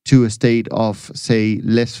to a state of, say,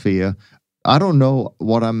 less fear. I don't know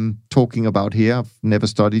what I'm talking about here. I've never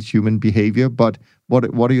studied human behavior, but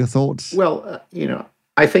what are your thoughts? Well,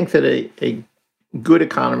 I think that a good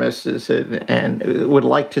economist and would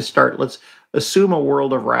like to start. Let's assume a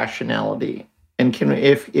world of rationality, and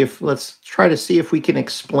if let's try to see if we can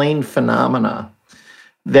explain phenomena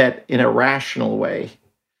that in a rational way,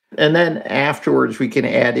 and then afterwards we can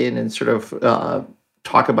add in and sort of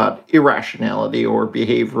talk about irrationality or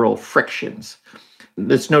behavioral frictions.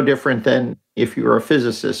 That's no different than if you're a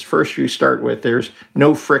physicist. First, you start with there's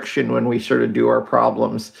no friction when we sort of do our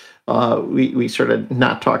problems. We sort of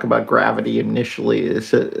not talk about gravity initially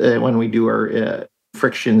when we do our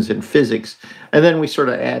frictions in physics, and then we sort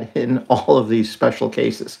of add in all of these special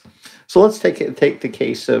cases. So let's take the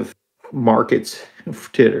case of markets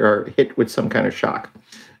are hit with some kind of shock.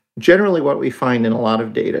 Generally, what we find in a lot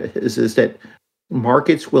of data is that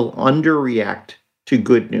markets will underreact to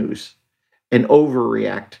good news and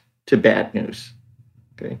overreact to bad news.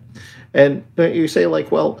 Okay, and you say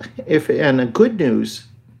like, well, if and the good news,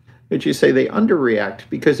 but you say they underreact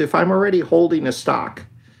because if I'm already holding a stock,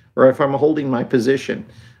 or if I'm holding my position,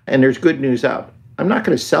 and there's good news out, I'm not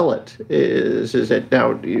going to sell it. Is it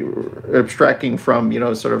now abstracting from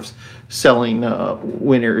sort of selling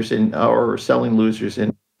winners or selling losers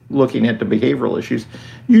and looking at the behavioral issues?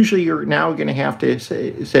 Usually, you're now going to have to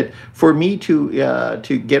say for me to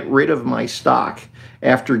get rid of my stock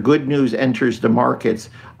after good news enters the markets,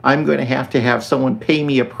 I'm going to have someone pay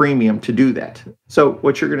me a premium to do that. So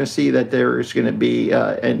what you're going to see that there's going to be,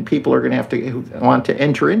 and people are going to have to, who want to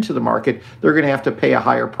enter into the market, they're going to have to pay a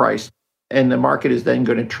higher price. And the market is then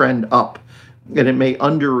going to trend up. And it may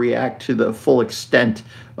underreact to the full extent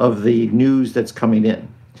of the news that's coming in.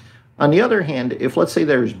 On the other hand, if let's say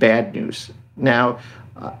there's bad news, now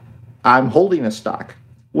I'm holding a stock.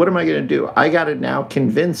 What am I going to do? I got to now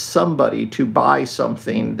convince somebody to buy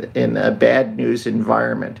something in a bad news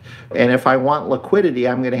environment. And if I want liquidity,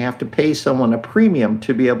 I'm going to have to pay someone a premium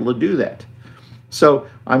to be able to do that. So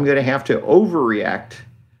I'm going to have to overreact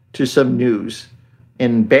to some news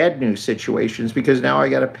in bad news situations because now I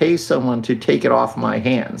got to pay someone to take it off my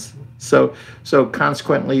hands. So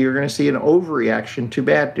consequently, you're going to see an overreaction to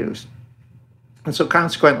bad news. And so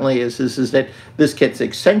consequently is that this gets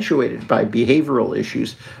accentuated by behavioral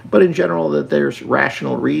issues, but in general that there's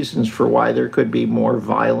rational reasons for why there could be more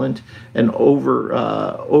violent and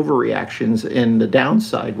overreactions in the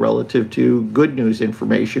downside relative to good news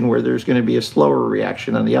information where there's going to be a slower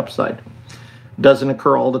reaction on the upside. Doesn't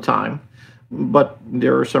occur all the time, but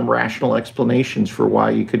there are some rational explanations for why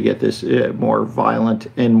you could get this more violent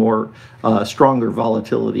and more stronger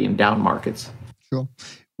volatility in down markets. Sure.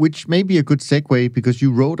 Which may be a good segue because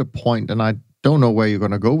you wrote a point, and I don't know where you're going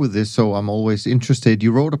to go with this, so I'm always interested.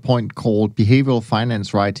 You wrote a point called Behavioral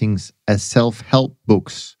Finance Writings as Self-Help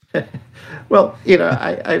Books. Well,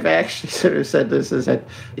 I've actually sort of said this is that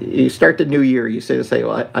you start the new year, you say,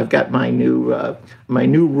 well, I've got my new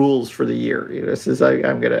rules for the year. This is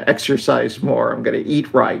I'm going to exercise more. I'm going to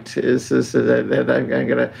eat right. I'm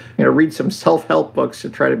going to read some self-help books to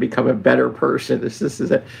try to become a better person.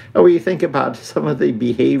 When you think about some of the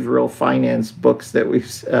behavioral finance books that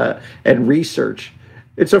we've and research,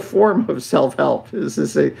 it's a form of self-help.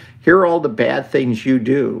 Here are all the bad things you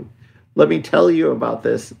do. Let me tell you about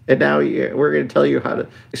this, and now we're going to tell you how to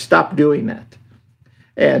stop doing that.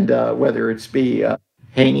 And whether it's be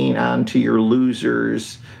hanging on to your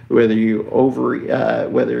losers, whether you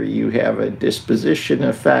have a disposition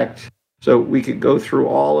effect. So we could go through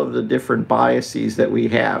all of the different biases that we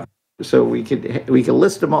have. So we could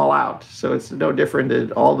list them all out. So it's no different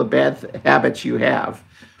than all the bad habits you have.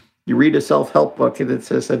 You read a self-help book, and it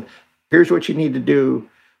says that here's what you need to do.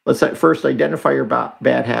 Let's first identify your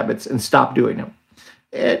bad habits and stop doing them.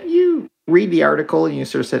 And you read the article and you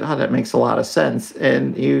sort of say, oh, that makes a lot of sense.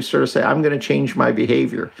 And you sort of say, I'm going to change my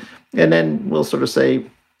behavior. And then we'll sort of say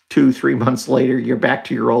 2-3 months later, you're back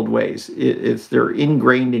to your old ways. They're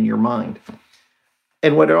ingrained in your mind.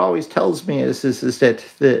 And what it always tells me is that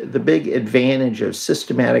the big advantage of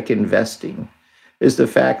systematic investing is the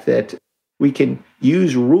fact that we can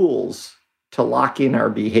use rules to lock in our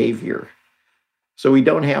behavior. So we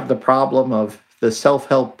don't have the problem of the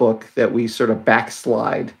self-help book that we sort of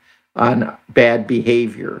backslide on bad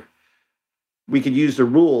behavior. We could use the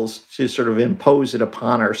rules to sort of impose it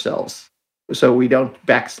upon ourselves. so we don't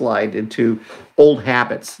backslide into old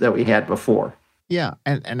habits that we had before. Yeah,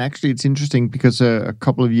 and actually it's interesting because a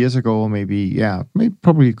couple of years ago, or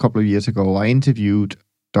probably a couple of years ago, I interviewed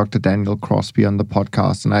Dr. Daniel Crosby on the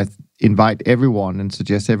podcast, and I invite everyone and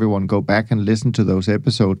suggest everyone go back and listen to those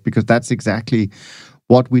episodes, because that's exactly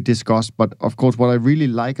what we discussed. But of course, what I really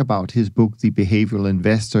like about his book, The Behavioral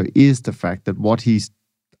Investor, is the fact that what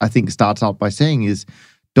I think starts out by saying is,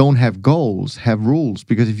 don't have goals, have rules.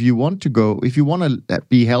 Because if you want to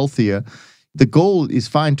be healthier, the goal is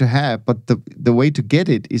fine to have, but the way to get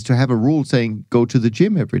it is to have a rule saying go to the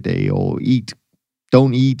gym every day, or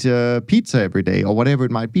don't eat pizza every day, or whatever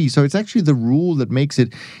it might be. So it's actually the rule that makes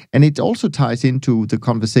it. And it also ties into the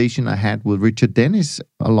conversation I had with Richard Dennis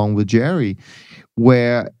along with Jerry,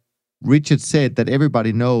 where Richard said that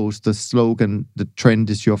everybody knows the slogan, the trend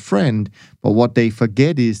is your friend, but what they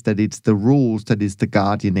forget is that it's the rules that is the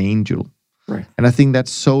guardian angel. Right. And I think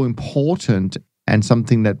that's so important, and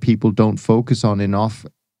something that people don't focus on enough.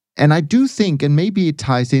 And I do think, and maybe it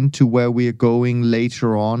ties into where we are going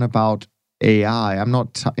later on about AI, I'm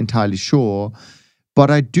not entirely sure, but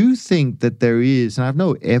I do think that there is, and I have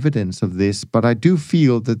no evidence of this, but I do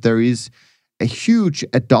feel that there is a huge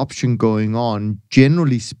adoption going on,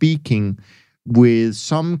 generally speaking, with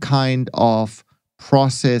some kind of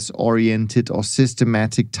process-oriented or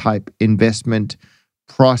systematic type investment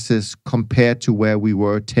process compared to where we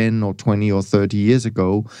were 10 or 20 or 30 years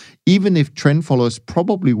ago, even if trend followers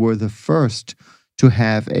probably were the first to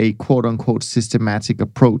have a quote-unquote systematic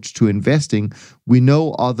approach to investing. We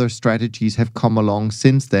know other strategies have come along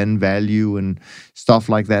since then, value and stuff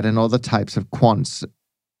like that, and other types of quants.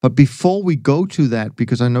 But before we go to that,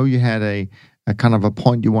 because I know you had a kind of a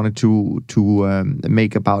point you wanted to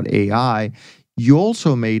make about AI, you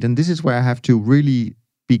also made, and this is where I have to really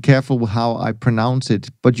be careful with how I pronounce it,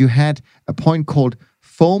 but you had a point called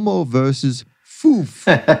FOMO versus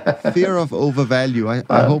FOOF, fear of overvalue.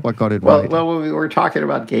 I hope I got it right. Well, when we were talking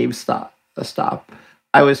about GameStop,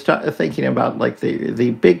 I was thinking about like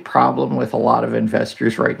the big problem with a lot of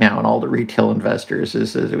investors right now, and all the retail investors,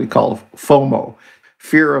 is we call FOMO,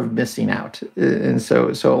 fear of missing out. And so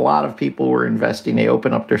a lot of people were investing. They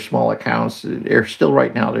open up their small accounts. They're still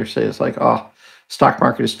right now. They're saying it's like, oh, stock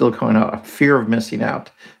market is still going up. Fear of missing out.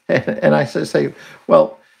 And I say,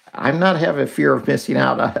 well, I'm not having fear of missing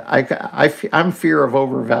out. I'm fear of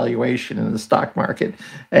overvaluation in the stock market.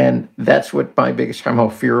 And that's what my biggest time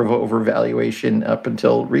of fear of overvaluation up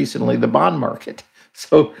until recently, the bond market.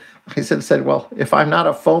 So I said, well, if I'm not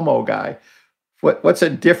a FOMO guy, what's a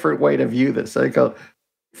different way to view this? I go,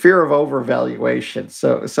 fear of overvaluation.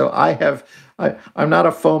 So I'm not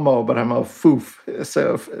a FOMO, but I'm a FOOF.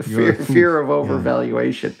 So fear of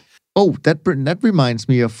overvaluation. Yeah. Oh, that reminds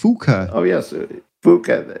me of FUCA. Oh, yes.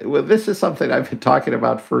 FUCA. Well, this is something I've been talking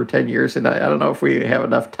about for 10 years, and I don't know if we have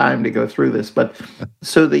enough time to go through this, but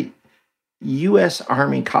so the U.S.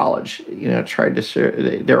 Army College,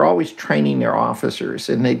 they're always training their officers,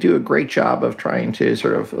 and they do a great job of trying to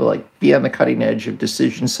sort of like be on the cutting edge of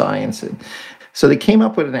decision science. And so they came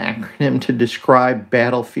up with an acronym to describe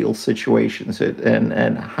battlefield situations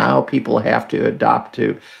and how people have to adapt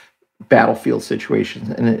to battlefield situations.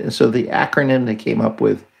 And so the acronym they came up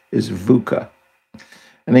with is VUCA.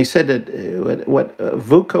 And they said that what a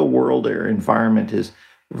VUCA world or environment is: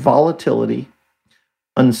 volatility,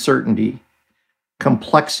 uncertainty,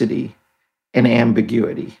 complexity, and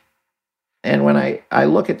ambiguity. And when I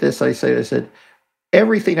look at this, I said,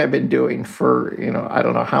 everything I've been doing for, I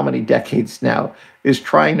don't know how many decades now is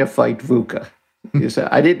trying to fight VUCA.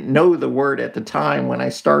 I didn't know the word at the time when I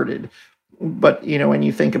started. But, when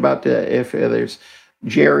you think about if there's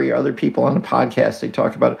Jerry or other people on the podcast, they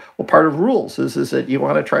talk about, well, part of rules is that you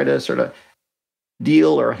want to try to sort of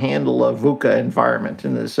deal or handle a VUCA environment.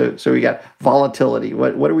 And so we got volatility.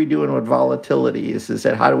 What are we doing with volatility? Is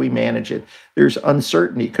that how do we manage it? There's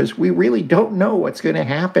uncertainty because we really don't know what's going to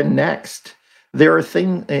happen next. There are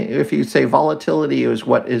things, if you say volatility is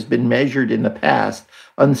what has been measured in the past,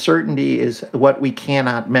 uncertainty is what we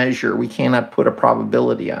cannot measure. We cannot put a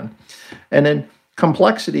probability on. And then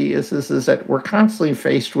complexity is that we're constantly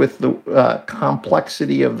faced with the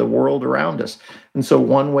complexity of the world around us. And so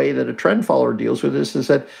one way that a trend follower deals with this is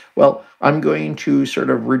that, well, I'm going to sort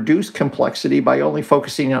of reduce complexity by only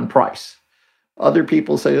focusing on price. Other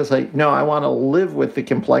people say, it's like, no, I want to live with the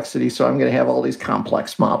complexity, so I'm going to have all these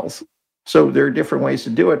complex models. So there are different ways to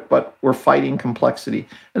do it, but we're fighting complexity.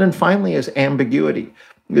 And then finally is ambiguity.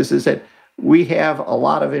 This is that we have a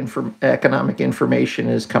lot of economic information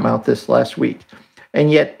has come out this last week.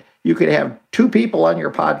 And yet you could have two people on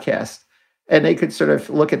your podcast and they could sort of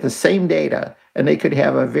look at the same data and they could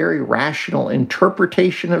have a very rational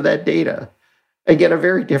interpretation of that data. and get a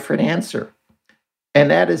very different answer. And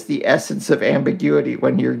that is the essence of ambiguity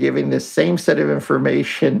when you're giving the same set of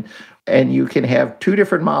information and you can have two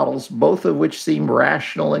different models, both of which seem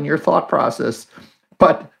rational in your thought process,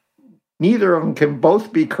 but neither of them can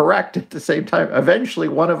both be correct at the same time. Eventually,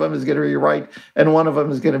 one of them is going to be right and one of them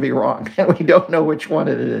is going to be wrong. And we don't know which one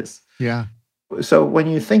it is. Yeah. So when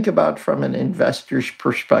you think about from an investor's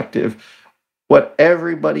perspective, what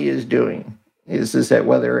everybody is doing is that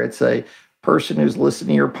whether it's a person who's listening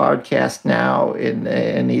to your podcast now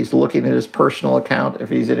and he's looking at his personal account, if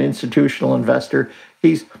he's an institutional investor,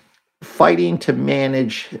 he's fighting to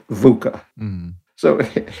manage VUCA. Mm. So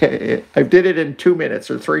I did it in 2 minutes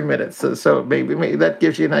or 3 minutes. So maybe that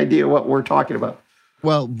gives you an idea of what we're talking about.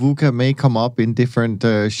 Well, VUCA may come up in different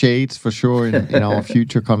shades for sure in our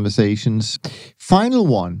future conversations. Final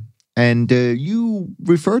one, and you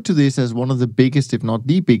refer to this as one of the biggest, if not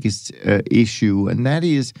the biggest issue, and that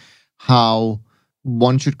is how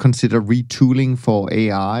one should consider retooling for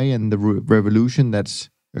AI and the revolution that's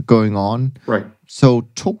going on. Right. So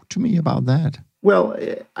talk to me about that. Well,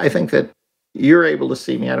 I think that you're able to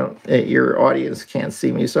see me. Your audience can't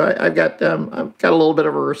see me. So I've got a little bit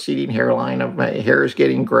of a receding hairline. My hair is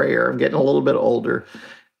getting grayer. I'm getting a little bit older.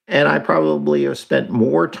 And I probably have spent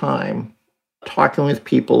more time talking with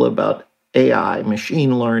people about AI,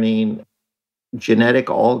 machine learning, genetic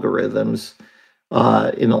algorithms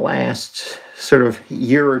in the last sort of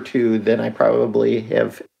year or two than I probably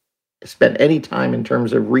have spent any time in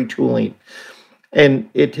terms of retooling. And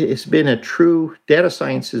it has been data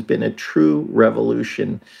science has been a true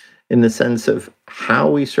revolution in the sense of how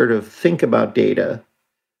we sort of think about data,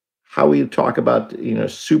 how we talk about,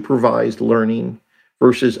 supervised learning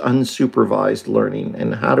versus unsupervised learning,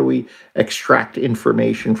 and how do we extract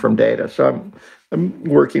information from data. So I'm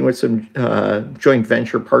working with some joint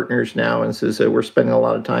venture partners now, and so we're spending a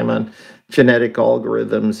lot of time on genetic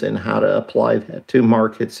algorithms and how to apply that to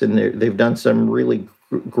markets. And they've done some really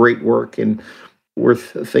great work and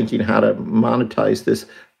worth thinking how to monetize this.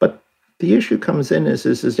 But the issue comes in is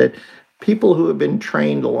that people who have been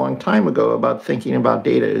trained a long time ago about thinking about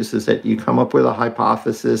data is that you come up with a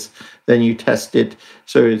hypothesis, then you test it.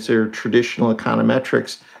 So it's their traditional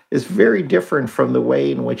econometrics is very different from the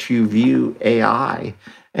way in which you view AI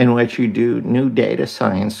and which you do new data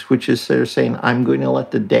science, which is they're saying, I'm going to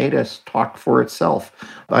let the data talk for itself.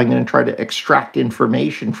 I'm going to try to extract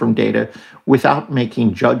information from data without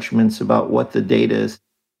making judgments about what the data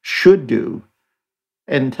should do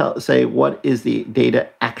and say, what is the data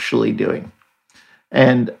actually doing?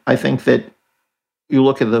 And I think that you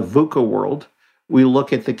look at the VUCA world, we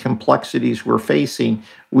look at the complexities we're facing,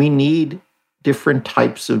 we need different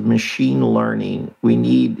types of machine learning. We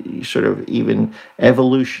need sort of even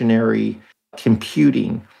evolutionary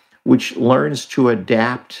computing, which learns to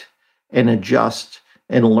adapt and adjust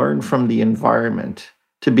and learn from the environment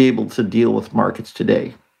to be able to deal with markets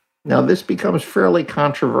today. Now, this becomes fairly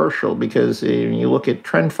controversial because when you look at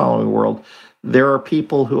trend following world, there are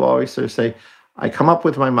people who always sort of say, I come up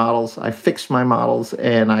with my models, I fix my models,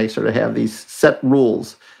 and I sort of have these set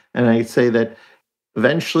rules. And I say that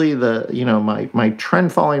eventually my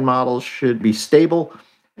trend following models should be stable,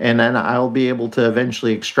 and then I'll be able to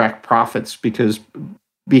eventually extract profits because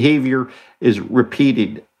behavior is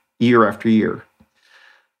repeated year after year.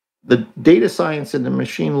 The data science and the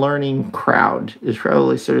machine learning crowd is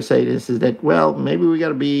probably sort of saying is that, well, maybe we got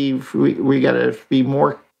to be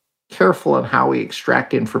more careful on how we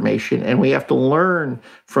extract information, and we have to learn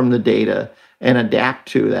from the data and adapt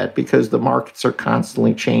to that because the markets are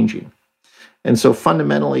constantly changing. And so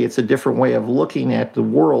fundamentally, it's a different way of looking at the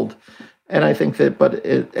world. And I think that,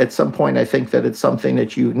 at some point, I think that it's something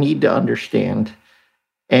that you need to understand.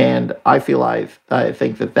 And I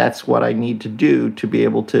think that that's what I need to do to be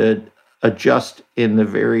able to adjust in the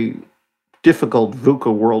very difficult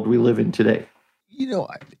VUCA world we live in today.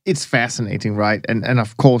 It's fascinating, right? And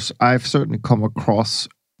of course, I've certainly come across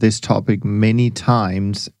this topic many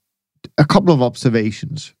times. A couple of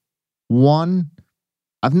observations. One,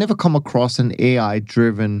 I've never come across an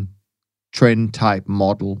AI-driven trend type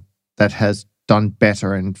model that has done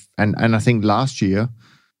better. And I think last year,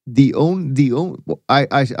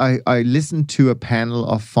 I listened to a panel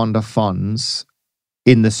of fund of funds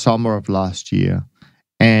in the summer of last year,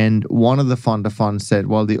 and one of the fund of funds said,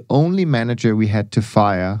 well, the only manager we had to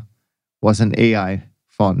fire was an AI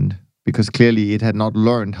fund because clearly it had not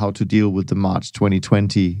learned how to deal with the March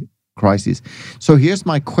 2020 crisis. So here's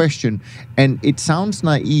my question, and it sounds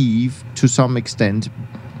naive to some extent,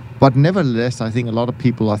 but nevertheless, I think a lot of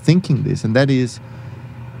people are thinking this, and that is,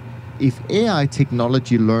 if AI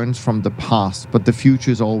technology learns from the past, but the future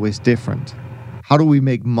is always different, how do we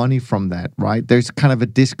make money from that, right? There's kind of a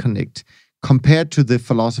disconnect compared to the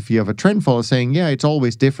philosophy of a trend follower saying, yeah, it's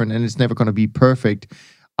always different and it's never going to be perfect.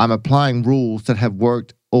 I'm applying rules that have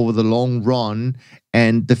worked over the long run,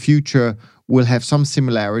 and the future will have some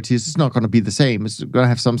similarities. It's not going to be the same. It's going to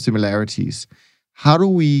have some similarities. How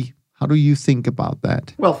do you think about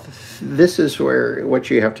that? Well, this is where what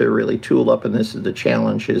you have to really tool up, and this is the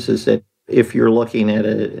challenge, is that if you're looking at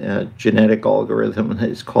a genetic algorithm,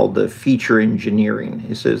 it's called the feature engineering.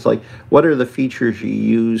 It says, like, what are the features you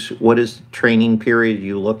use? What is the training period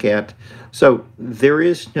you look at? So there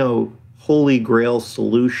is no holy grail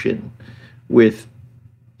solution with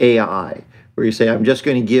AI where you say, I'm just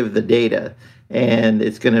going to give the data and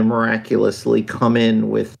it's going to miraculously come in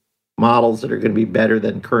with models that are going to be better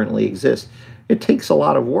than currently exist. It takes a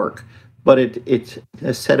lot of work, but it's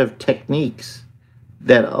a set of techniques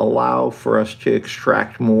that allow for us to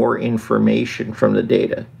extract more information from the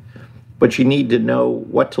data. But you need to know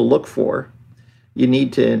what to look for. You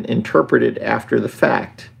need to interpret it after the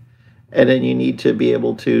fact. And then you need to be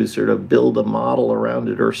able to sort of build a model around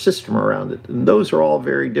it or a system around it. And those are all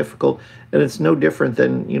very difficult. And it's no different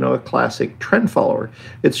than, a classic trend follower.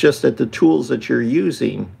 It's just that the tools that you're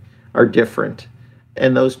using are different.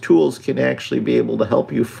 And those tools can actually be able to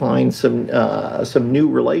help you find some new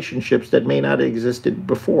relationships that may not have existed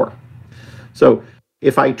before. So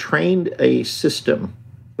if I trained a system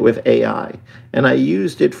with AI and I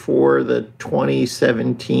used it for the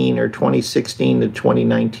 2017 or 2016 to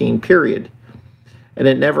 2019 period, and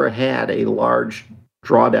it never had a large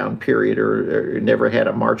drawdown period or never had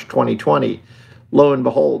a March 2020, lo and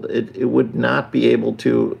behold, it would not be able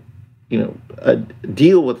to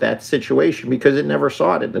deal with that situation because it never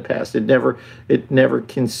saw it in the past. It never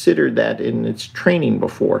considered that in its training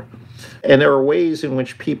before. And there are ways in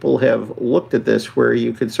which people have looked at this where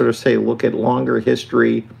you could sort of say, look at longer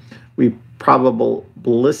history. We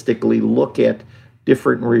probabilistically look at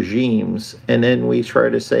different regimes, and then we try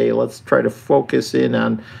to say, let's try to focus in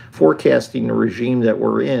on forecasting the regime that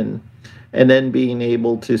we're in, and then being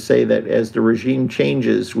able to say that as the regime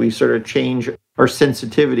changes, we sort of change our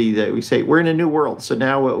sensitivity, that we say, we're in a new world. So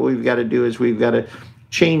now what we've got to do is we've got to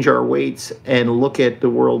change our weights and look at the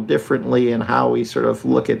world differently and how we sort of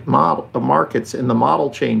look at markets, and the model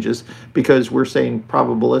changes because we're saying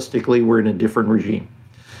probabilistically we're in a different regime.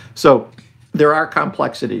 So there are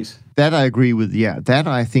complexities. That I agree with. Yeah, that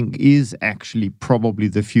I think is actually probably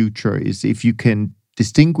the future, is if you can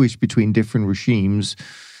distinguish between different regimes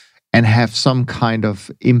and have some kind of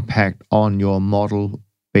impact on your model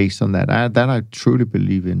based on that. That I truly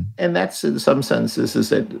believe in. And that's, in some senses, is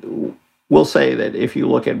that we'll say that if you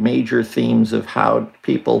look at major themes of how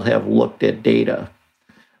people have looked at data,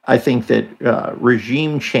 I think that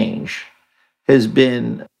regime change has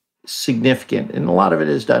been significant. And a lot of it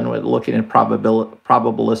is done with looking at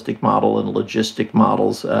probabilistic model and logistic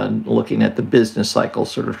models and looking at the business cycle,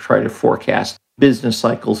 sort of try to forecast business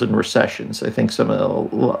cycles and recessions. I think a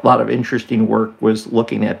lot of interesting work was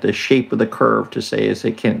looking at the shape of the curve to say,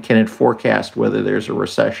 can it forecast whether there's a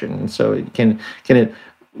recession? And so can it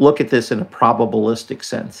look at this in a probabilistic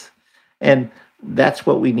sense? And that's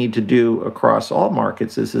what we need to do across all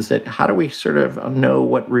markets is that how do we sort of know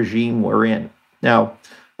what regime we're in? Now,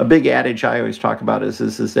 a big adage I always talk about is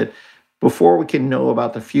that before we can know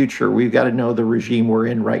about the future, we've got to know the regime we're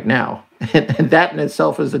in right now. And that in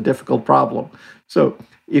itself is a difficult problem. So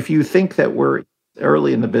if you think that we're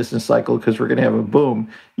early in the business cycle because we're going to have a boom,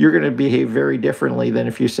 you're going to behave very differently than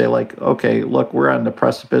if you say, like, okay, look, we're on the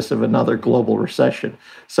precipice of another global recession.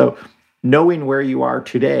 So knowing where you are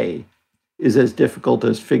today is as difficult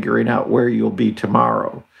as figuring out where you'll be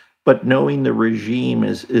tomorrow. But knowing the regime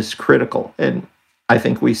is critical. And I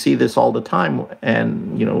think we see this all the time.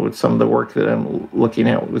 And, with some of the work that I'm looking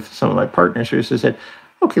at with some of my partners here, is that,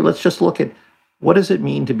 okay, let's just look at what does it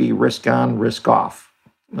mean to be risk on, risk off.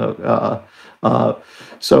 So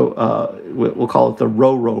we'll call it the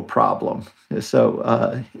row problem.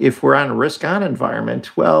 So if we're on a risk on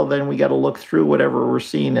environment, well, then we got to look through whatever we're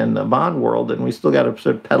seeing in the bond world, and we still got to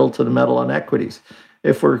sort of pedal to the metal on equities.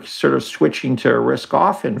 If we're sort of switching to a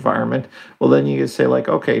risk-off environment, well, then you can say, like,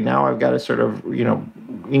 okay, now I've got to sort of,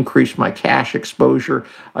 increase my cash exposure.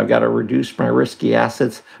 I've got to reduce my risky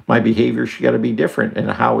assets. My behavior should got to be different. And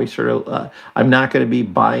how we sort of, I'm not going to be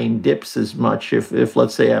buying dips as much if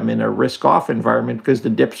let's say I'm in a risk-off environment, because the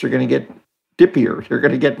dips are going to get dippier. They're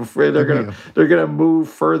going to move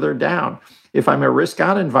further down. If I'm a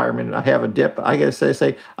risk-on environment and I have a dip, I got to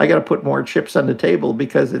say I got to put more chips on the table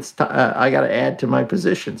because I got to add to my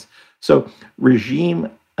positions. So regime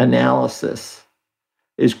analysis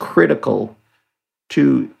is critical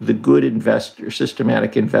to the good investor,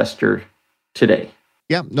 systematic investor today.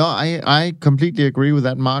 Yeah, no, I completely agree with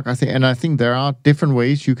that, Mark. I think there are different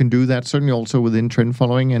ways you can do that. Certainly, also within trend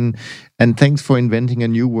following, and thanks for inventing a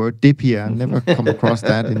new word, dipia. I've never come across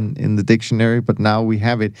that in the dictionary, but now we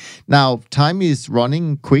have it. Now, time is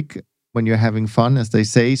running quick when you're having fun, as they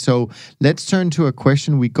say. So let's turn to a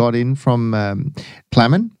question we got in from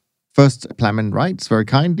Plamen. First, Plamen writes very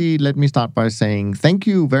kindly, let me start by saying thank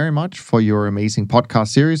you very much for your amazing podcast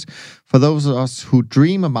series. For those of us who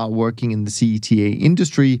dream about working in the CTA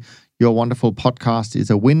industry, your wonderful podcast is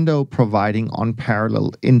a window providing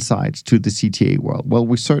unparalleled insights to the CTA world. Well,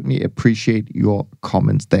 we certainly appreciate your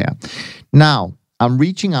comments there. Now, I'm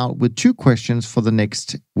reaching out with 2 questions for the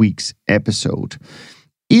next week's episode.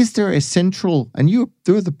 Is there a central, and you're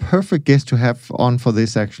the perfect guest to have on for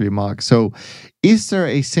this actually, Mark. So is there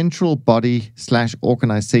a central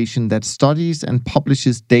body/organization that studies and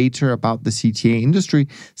publishes data about the CTA industry,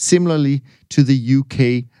 similarly to the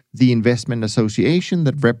UK, the Investment Association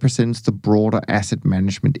that represents the broader asset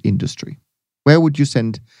management industry? Where would you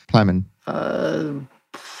send Plamen?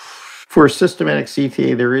 For systematic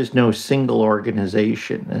CTA, there is no single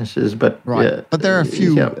organization. But there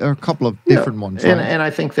are a couple of different ones. Right? And I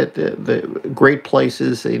think that the great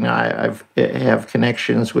places. I have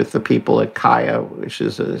connections with the people at KAIA, which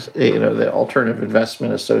is the Alternative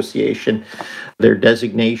Investment Association. Their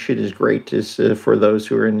designation is great. For those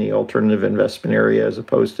who are in the alternative investment area, as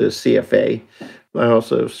opposed to CFA. I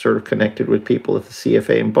also sort of connected with people at the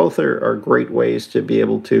CFA, and both are great ways to be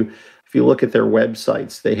able to. If you look at their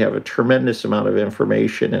websites, they have a tremendous amount of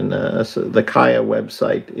information. And so the KAIA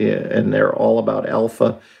website, and they're all about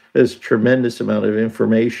alpha. There's a tremendous amount of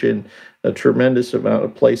information, a tremendous amount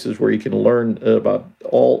of places where you can learn about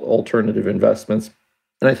all alternative investments.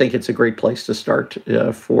 And I think it's a great place to start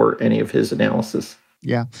for any of his analysis.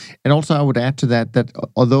 Yeah. And also I would add to that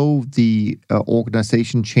although the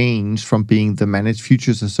organization changed from being the Managed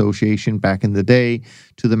Futures Association back in the day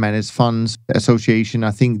to the Managed Funds Association, I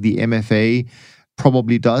think the MFA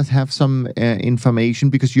probably does have some information,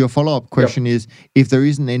 because your follow-up question is, if there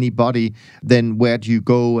isn't anybody, then where do you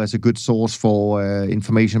go as a good source for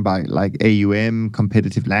information about like AUM,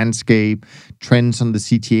 competitive landscape, trends on the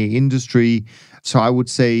CTA industry? So I would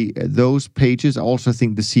say those pages. I also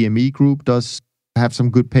think the CME group does have some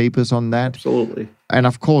good papers on that. Absolutely. And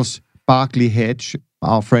of course, Barclay Hedge,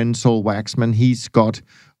 our friend Saul Waxman, he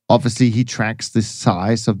tracks the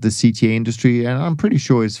size of the CTA industry, and I'm pretty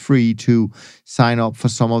sure it's free to sign up for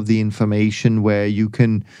some of the information where you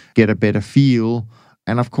can get a better feel.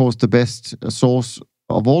 And of course, the best source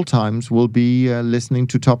of all times will be listening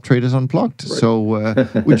to Top Traders Unplugged. Right. So,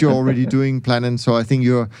 which you're already doing, Planen. So I think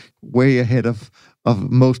you're way ahead of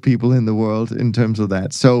most people in the world in terms of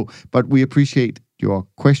that. So, but we appreciate your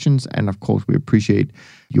questions, and of course we appreciate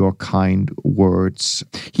your kind words.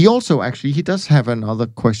 He does have another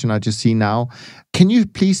question I just see now. Can you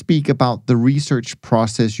please speak about the research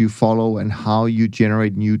process you follow and how you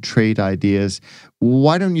generate new trade ideas?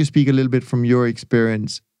 Why don't you speak a little bit from your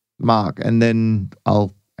experience, Mark, and then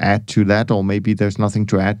I'll add to that, or maybe there's nothing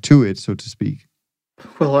to add to it, so to speak.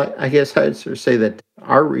 Well, I guess I'd sort of say that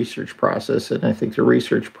our research process, and I think the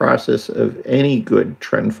research process of any good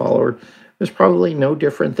trend follower, is probably no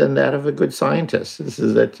different than that of a good scientist. This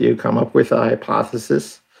is that you come up with a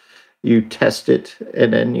hypothesis, you test it,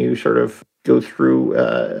 and then you sort of go through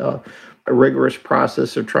a rigorous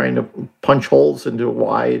process of trying to punch holes into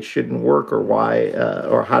why it shouldn't work, or why,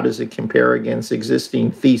 or how does it compare against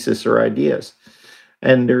existing thesis or ideas.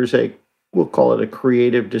 And we'll call it a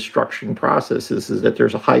creative destruction process. This is that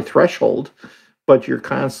there's a high threshold, but you're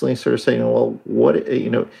constantly sort of saying, well, what,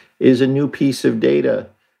 is a new piece of data,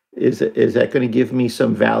 is that going to give me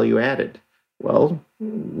some value added? Well,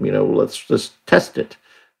 let's just test it.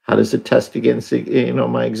 How does it test against,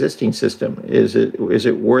 my existing system? Is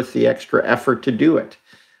it worth the extra effort to do it?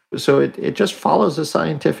 So it just follows a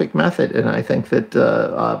scientific method. And I think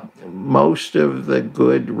that most of the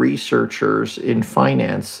good researchers in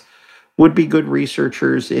finance would be good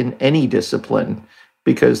researchers in any discipline,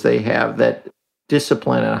 because they have that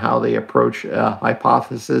discipline on how they approach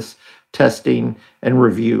hypothesis testing and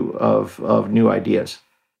review of new ideas.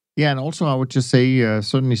 Yeah, and also I would just say,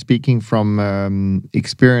 certainly speaking from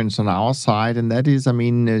experience on our side, and that is,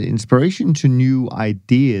 inspiration to new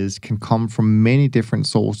ideas can come from many different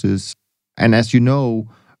sources. And as you know,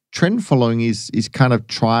 trend following is kind of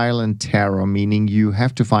trial and terror, meaning you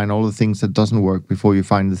have to find all the things that doesn't work before you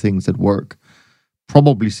find the things that work.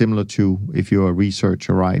 Probably similar to if you're a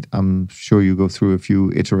researcher, right? I'm sure you go through a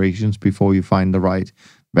few iterations before you find the right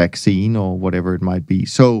vaccine or whatever it might be.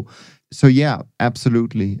 So yeah,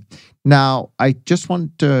 absolutely. Now, I just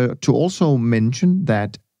want to also mention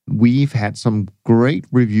that We've had some great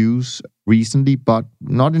reviews recently, but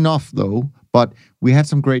not enough though. But we had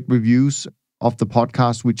some great reviews of the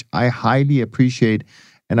podcast, which I highly appreciate.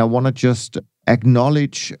 And I want to just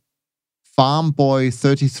acknowledge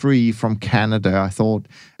Farmboy33 from Canada, I thought,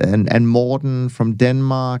 and Morten from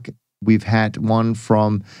Denmark. We've had one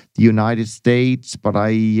from the United States, but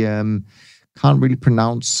I can't really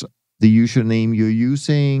pronounce the username you're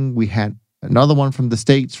using. We had another one from the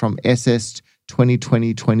States, from SS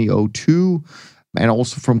 2020-2002, and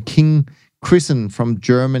also from King Chrisen from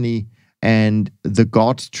Germany, and The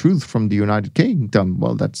God's Truth from the United Kingdom.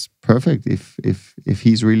 Well, that's perfect if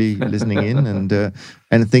he's really listening in, and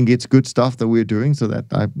I think it's good stuff that we're doing, so that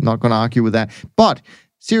I'm not going to argue with that. But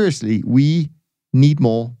seriously, we need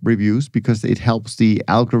more reviews because it helps the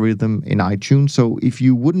algorithm in iTunes. So if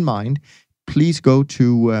you wouldn't mind, please go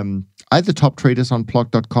to either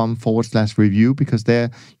toptradersunplugged.com/review, because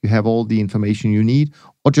there you have all the information you need,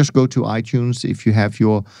 or just go to iTunes if you have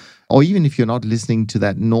or even if you're not listening to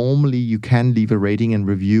that normally, you can leave a rating and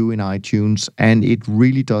review in iTunes, and it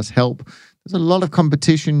really does help. There's a lot of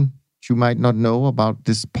competition you might not know about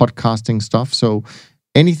this podcasting stuff. So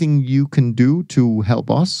anything you can do to help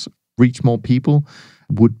us reach more people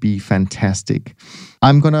would be fantastic.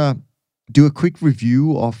 I'm going to do a quick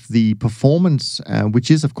review of the performance, which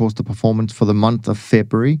is, of course, the performance for the month of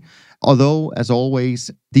February. Although, as always,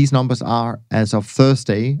 these numbers are as of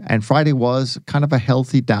Thursday, and Friday was kind of a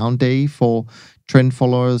healthy down day for trend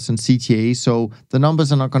followers and CTA. So the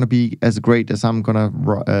numbers are not going to be as great as I'm going to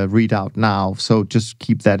read out now. So just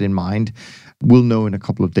keep that in mind. We'll know in a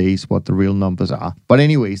couple of days what the real numbers are. But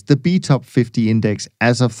anyways, the BTOP 50 index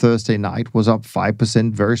as of Thursday night was up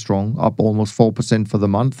 5%, very strong, up almost 4% for the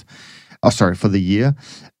month. For the year.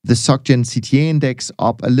 The SocGen CTA index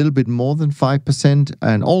up a little bit more than 5%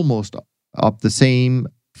 and almost up the same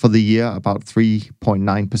for the year, about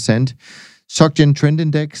 3.9%. SocGen Trend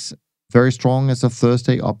Index, very strong as of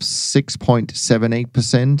Thursday, up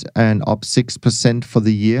 6.78% and up 6% for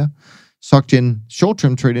the year. SocGen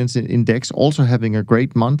Short-Term Trading Index also having a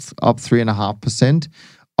great month, up 3.5%,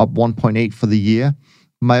 up 1.8% for the year.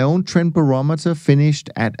 My own trend barometer finished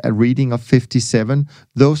at a reading of 57.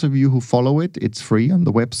 Those of you who follow it, it's free on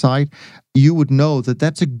the website. You would know that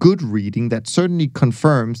that's a good reading. That certainly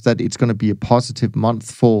confirms that it's going to be a positive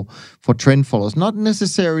month for trend followers. Not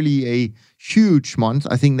necessarily a huge month.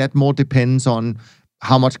 I think that more depends on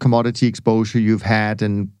how much commodity exposure you've had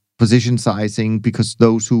and position sizing, because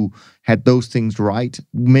those who had those things right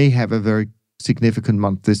may have a very significant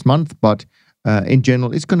month this month, but in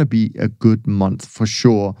general, it's going to be a good month for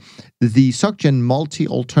sure. The SocGen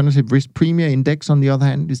Multi-Alternative Risk Premia Index, on the other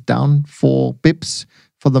hand, is down 4 bips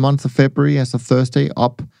for the month of February as of Thursday,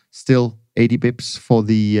 up still 80 bips for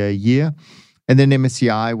the year. And then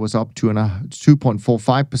MSCI was up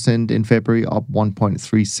 2.45% in February, up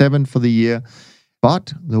 1.37% for the year.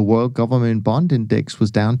 But the World Government Bond Index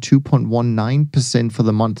was down 2.19% for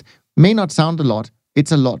the month. May not sound a lot.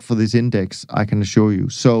 It's a lot for this index, I can assure you.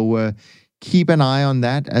 So, keep an eye on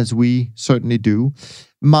that, as we certainly do.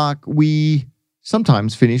 Mark, we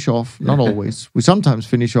sometimes finish off, not always, we sometimes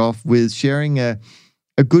finish off with sharing a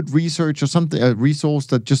good research or something, a resource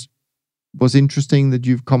that just was interesting that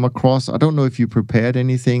you've come across. I don't know if you prepared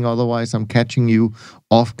anything, otherwise I'm catching you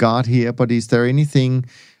off guard here, but is there anything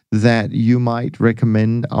that you might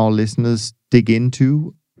recommend our listeners dig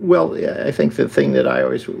into? Well, I think the thing that I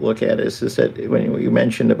always look at is that when you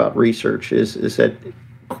mentioned about research is that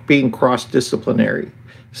being cross-disciplinary.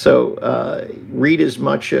 So read as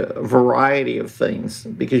much a variety of things,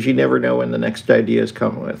 because you never know when the next ideas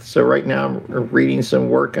come with. So right now I'm reading some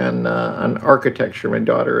work on architecture. My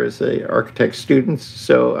daughter is an architect student,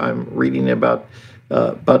 so I'm reading about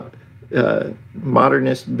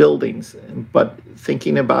modernist buildings, but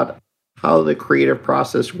thinking about how the creative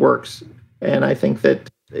process works. And I think that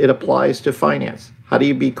it applies to finance. How do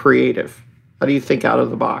you be creative? How do you think out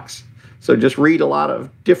of the box? So just read a lot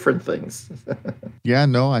of different things. Yeah,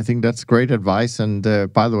 no, I think that's great advice. And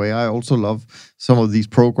by the way, I also love some of these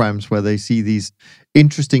programs where they see these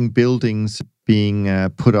interesting buildings being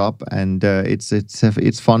put up, and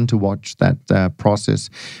it's fun to watch that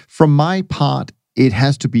process. From my part, it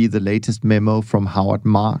has to be the latest memo from Howard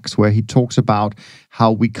Marks, where he talks about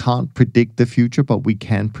how we can't predict the future, but we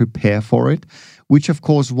can prepare for it, which, of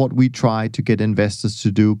course, what we try to get investors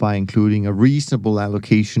to do by including a reasonable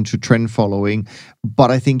allocation to trend following.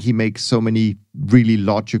 But I think he makes so many really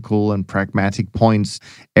logical and pragmatic points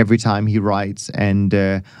every time he writes. And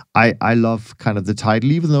I love kind of the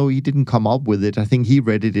title, even though he didn't come up with it. I think he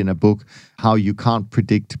read it in a book, How You Can't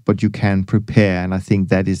Predict, But You Can Prepare. And I think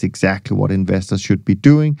that is exactly what investors should be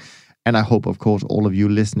doing. And I hope, of course, all of you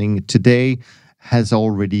listening today has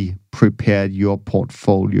already prepared your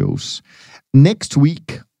portfolios. Next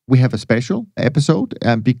week, we have a special episode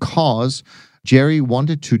because Jerry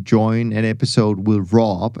wanted to join an episode with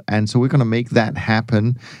Rob, and so we're going to make that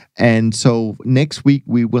happen. And so next week,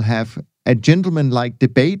 we will have a gentleman-like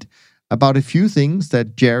debate about a few things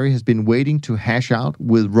that Jerry has been waiting to hash out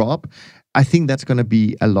with Rob. I think that's going to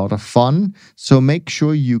be a lot of fun. So make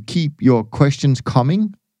sure you keep your questions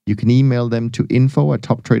coming. You can email them to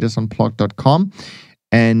info@toptradersunplugged.com.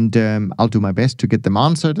 And I'll do my best to get them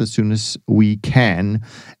answered as soon as we can.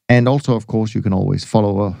 And also, of course, you can always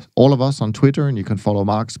follow all of us on Twitter, and you can follow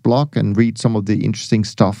Mark's blog and read some of the interesting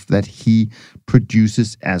stuff that he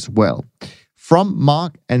produces as well. From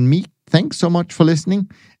Mark and me, thanks so much for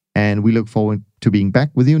listening, and we look forward to being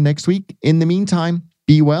back with you next week. In the meantime,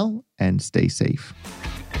 be well and stay safe.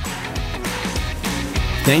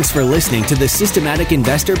 Thanks for listening to the Systematic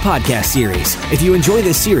Investor podcast series. If you enjoy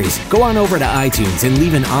this series, go on over to iTunes and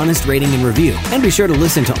leave an honest rating and review. And be sure to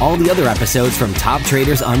listen to all the other episodes from Top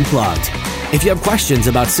Traders Unplugged. If you have questions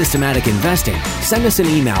about systematic investing, send us an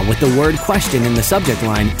email with the word question in the subject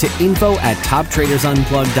line to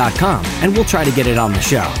info@toptradersunplugged.com, and we'll try to get it on the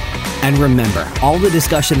show. And remember, all the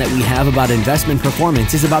discussion that we have about investment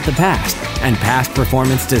performance is about the past, and past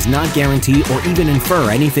performance does not guarantee or even infer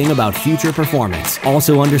anything about future performance.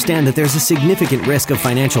 Also understand that there's a significant risk of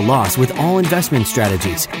financial loss with all investment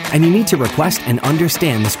strategies, and you need to request and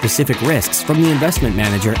understand the specific risks from the investment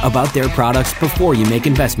manager about their products before you make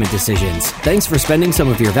investment decisions. Thanks for spending some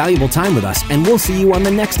of your valuable time with us, and we'll see you on the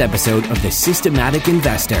next episode of The Systematic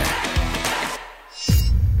Investor.